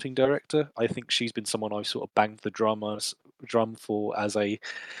sporting director. I think she's been someone I've sort of banged the drum for as a.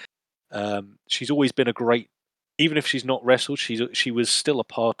 She's always been a great, even if she's not wrestled, she was still a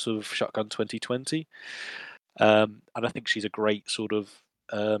part of Shotgun 2020, and I think she's a great sort of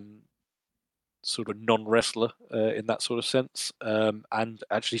non-wrestler in that sort of sense. And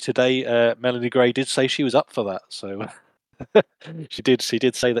actually today, Melanie Gray did say she was up for that. So she did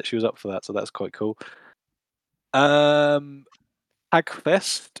say that she was up for that. So that's quite cool. Tagfest,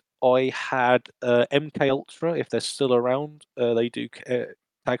 I had MK Ultra, if they're still around. They do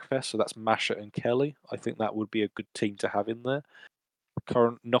Tagfest, so that's Masha and Kelly. I think that would be a good team to have in there.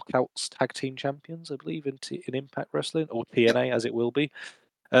 Current Knockouts Tag Team Champions, I believe, in Impact Wrestling, or yep. TNA as it will be.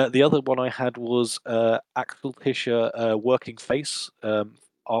 The other one I had was Axel Tischer, working face,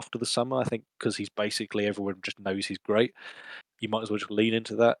 after the summer. I think because he's basically, everyone just knows he's great. You might as well just lean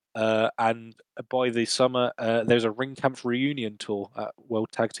into that. And by the summer, there's a Ring Camp reunion tour at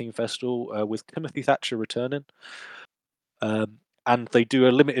World Tag Team Festival, with Timothy Thatcher returning. And they do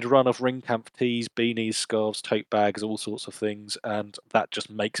a limited run of Ring Camp tees, beanies, scarves, tote bags, all sorts of things, and that just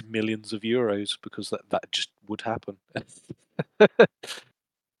makes millions of euros, because that just would happen.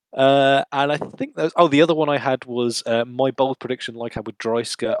 And I think the other one I had was my bold prediction, like I had with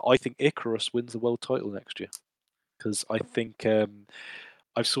Dreisker. I think Icarus wins the world title next year, because I think,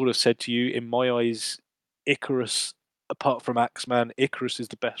 I've sort of said to you, in my eyes, Icarus, apart from Axeman, Icarus is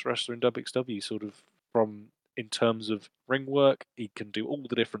the best wrestler in WXW, sort of, from in terms of ring work. He can do all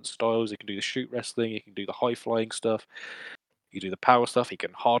the different styles. He can do the shoot wrestling. He can do the high flying stuff. He can do the power stuff. He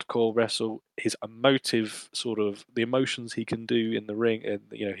can hardcore wrestle. His emotive, sort of, the emotions he can do in the ring, and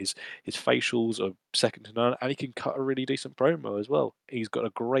his facials are second to none. And he can cut a really decent promo as well. He's got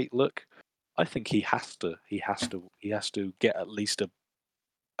a great look. I think he has to get at least a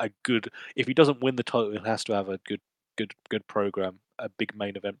good. If he doesn't win the title, he has to have a good program, a big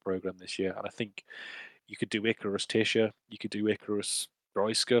main event program this year. And I think you could do Icarus Tisha, you could do Icarus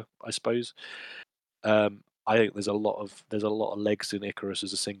Dreisker, I suppose. I think there's a lot of legs in Icarus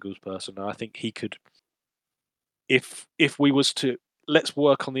as a singles person, and I think he could. If we was to, let's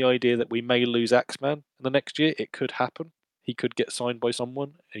work on the idea that we may lose Axeman in the next year. It could happen. He could get signed by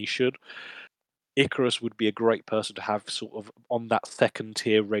someone, and he should. Icarus would be a great person to have sort of on that second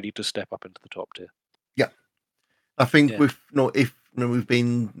tier, ready to step up into the top tier. Yeah, I think Yeah. with if we've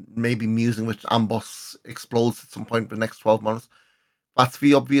been maybe musing which Amboss explodes at some point in the next 12 months, that's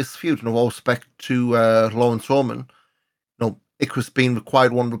the obvious feud. All respect to Lawrence Roman. Icarus being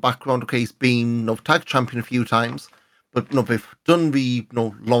required one of the background. Okay, he's been tag champion a few times, but they've done the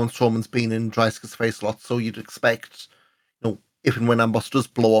Lawrence Roman's been in Dreisker's face a lot, so you'd expect if and when Amboss does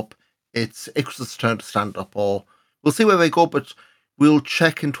blow up, it's Icarus' turn to stand up, or we'll see where they go, but we'll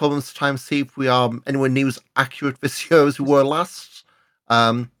check in 12 months' time, see if we are anywhere near as accurate this year as we were last.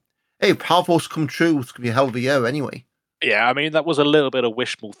 Hey, if half those come true, it's going to be a hell of a year anyway. Yeah, I mean, that was a little bit of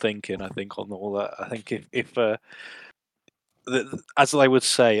wishful thinking, I think, on all that. I think if as they would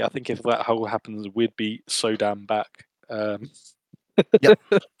say, I think if that whole happens, we'd be so damn back. Yep.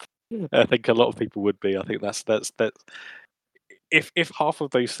 I think a lot of people would be. I think that's if half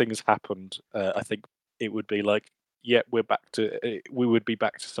of those things happened, I think it would be like, yeah, we would be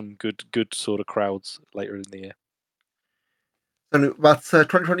back to some good sort of crowds later in the year. And that's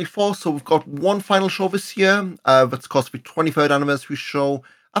 2024, so we've got one final show this year. That's, of course, the 23rd anniversary show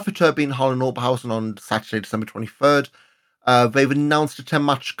at the Turbine Hall in Oberhausen on Saturday, December 23rd. They've announced a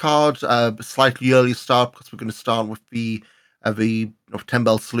 10-match card, slightly early start because we're going to start with the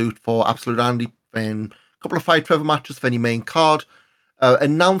 10-bell salute for Absolute Andy, and a couple of Fight Forever matches for any main card.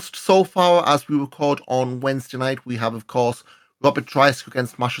 Announced so far as we record on Wednesday night, we have, of course, Robert Dreisker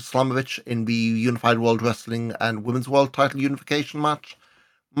against Masha Slamovich in the Unified World Wrestling and Women's World Title Unification match.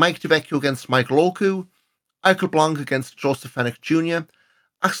 Mike DeVecchio against Michael Oku. Eichel Blanc against Joseph Fenech Jr.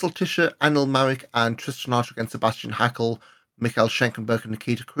 Axel Tischer, Anil Marek, and Tristan Archer against Sebastian Hackel, Mikhail Schenkenberg, and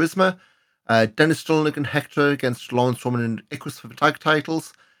Nikita Charisma. Dennis Stolnik and Hector against Lawrence Roman and Icarus for the tag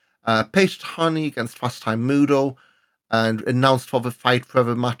titles. Peter Tahani against Fast Time Mudo. And announced for the Fight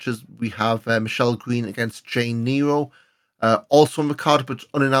Forever matches, we have Michelle Green against Jane Nero. Also on the card, but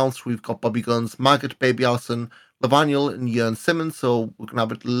unannounced, we've got Bobby Guns, Margaret Baby Allison, Lavaniel, and Jörn Simmons. So we're going to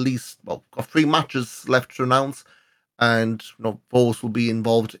have at least, got 3 matches left to announce. And those will be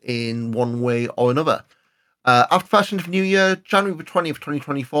involved in one way or another. After Fashion of New Year, January the 20th,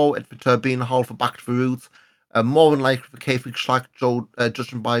 2024, at the Turbine Hall for Back to the Roots. More than likely for Kayfig Schlack,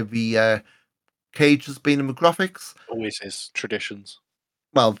 judging by the cages being in the graphics. Always is traditions.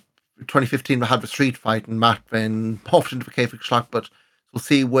 Well, 2015 we had the street fight and Matt then morphed into the Kayfig Schlack, but we'll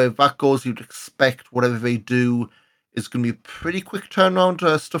see where that goes. You'd expect whatever they do is going to be a pretty quick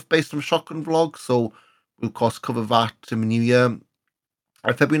turnaround, stuff based on the Shotgun vlog, so we'll of course cover that in the new year.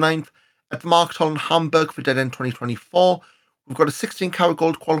 February 9th, at the Market Hall in Hamburg for Dead End 2024, we've got a 16-carat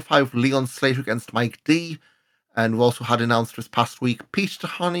gold qualifier with Leon Slater against Mike D, and we've also had announced this past week Peter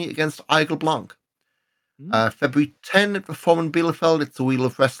Tahani against Eigel Blanc. February 10 at the Foreman Bielefeld, it's a Wheel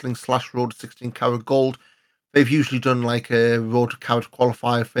of Wrestling / Road 16-carat gold. They've usually done like a Road to Carat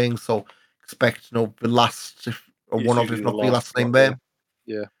qualifier thing, so expect the last, one of, if not the last name there.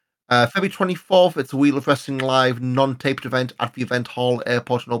 Yeah. February 24th, it's a Wheel of Wrestling Live non-taped event at the Event Hall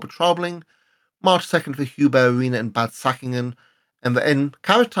Airport in Obertraubling. March 2nd for Huber Arena in Bad Sackingen. And in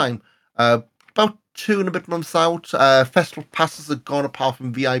Carrot Time, about 2 and a bit months out. Festival passes are gone apart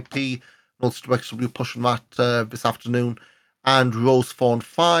from VIP. Also, direction will be pushing that this afternoon. And Rose 4 and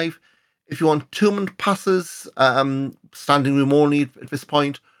 5. If you want 2-month passes, standing room only at this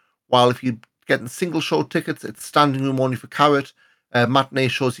point. While if you're getting single show tickets, it's standing room only for Carrot. Matinee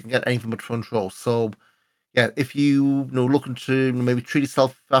shows you can get anything but front row. So, yeah, if you looking to maybe treat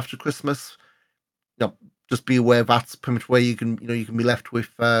yourself after Christmas, just be aware that's pretty much where you can be left with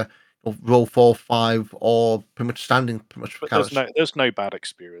row 4, 5, or pretty much standing pretty much for Carrot. There's no bad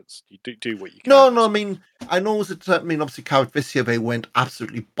experience. You do what you can. No. I mean, I know that. Obviously, Carrot this year they went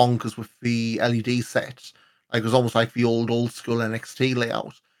absolutely bonkers with the LED set. Like it was almost like the old school NXT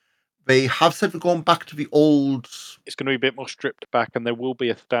layout. They have said they're going back to the old. It's going to be a bit more stripped back, and there will be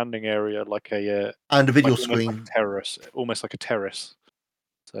a standing area, like a and a video screen, almost like a terrace.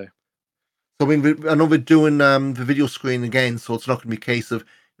 So I mean, I know we're doing the video screen again, so it's not going to be a case of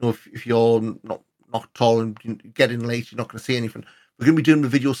if you're not tall and get in late, you're not going to see anything. We're going to be doing the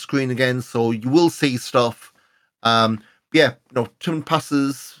video screen again, so you will see stuff. Yeah, 2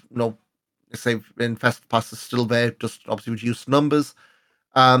 passes, say in Festival Pass is still there, just obviously reduced numbers.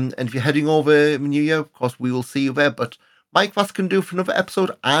 And if you're heading over in the new year, of course, we will see you there. But Mike, that's going to do for another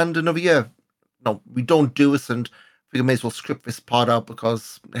episode and another year. No, we don't do this, and we may as well script this part out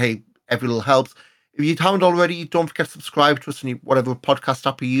because, hey, every little helps. If you haven't already, don't forget to subscribe to us in whatever podcast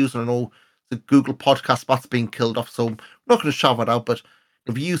app you use. And I know the Google Podcast that's being killed off, so I'm not going to shout that out. But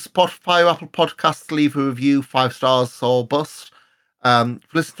if you use Spotify or Apple Podcasts, leave a review, 5 stars or bust. If you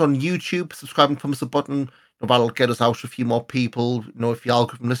listen on YouTube, subscribe and thumbs up button. That'll get us out to a few more people. If the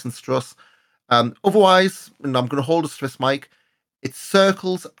algorithm listens to us. Otherwise, and I'm going to hold us to this, Mike. It's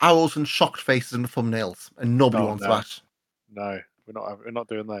circles, arrows, and shocked faces in the thumbnails, and nobody wants that. No, we're not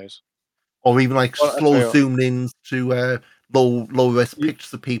doing those. Or even like Well, slow zoomed ins to low risk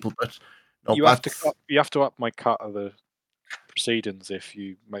pictures of people. But no, you have to up my cut of the proceedings if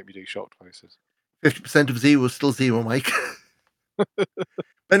you make me do shocked faces. 50% of zero is still zero, Mike.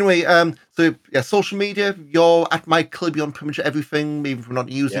 Anyway, so yeah, social media, you're at Mike Kilby on pretty much everything, even if we're not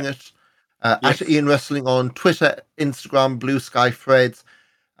using it. At Ian Wrestling on Twitter, Instagram, Blue Sky, Threads.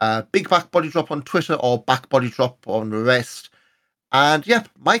 Big Back Body Drop on Twitter or Back Body Drop on the rest. And yeah,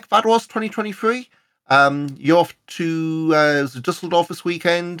 Mike, that was 2023. You're off to Dusseldorf this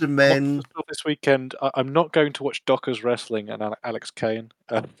weekend, and then this weekend. I'm not going to watch Dockers Wrestling and Alex Kane.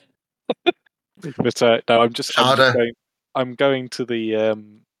 But no, I'm going to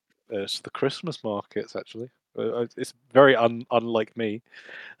the Christmas markets actually. It's very unlike me,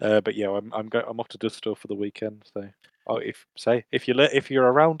 but yeah, I'm off to Düsseldorf for the weekend. So if you're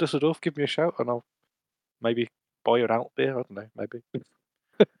around Düsseldorf, give me a shout and I'll maybe buy you an alt beer. I don't know, maybe.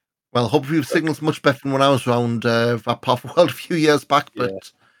 Well, hopefully your signal's much better than when I was around that part of the world a few years back.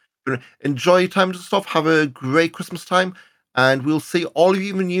 But enjoy your time and stuff. Have a great Christmas time, and we'll see all of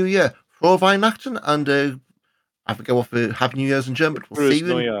you in the new year. Frohe Weihnachten, and I forget what the Happy New Year's in German, but we'll see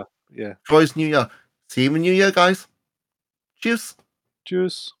you in Frohes New Year. See you in the new year, guys. Cheers.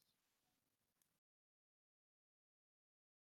 Cheers.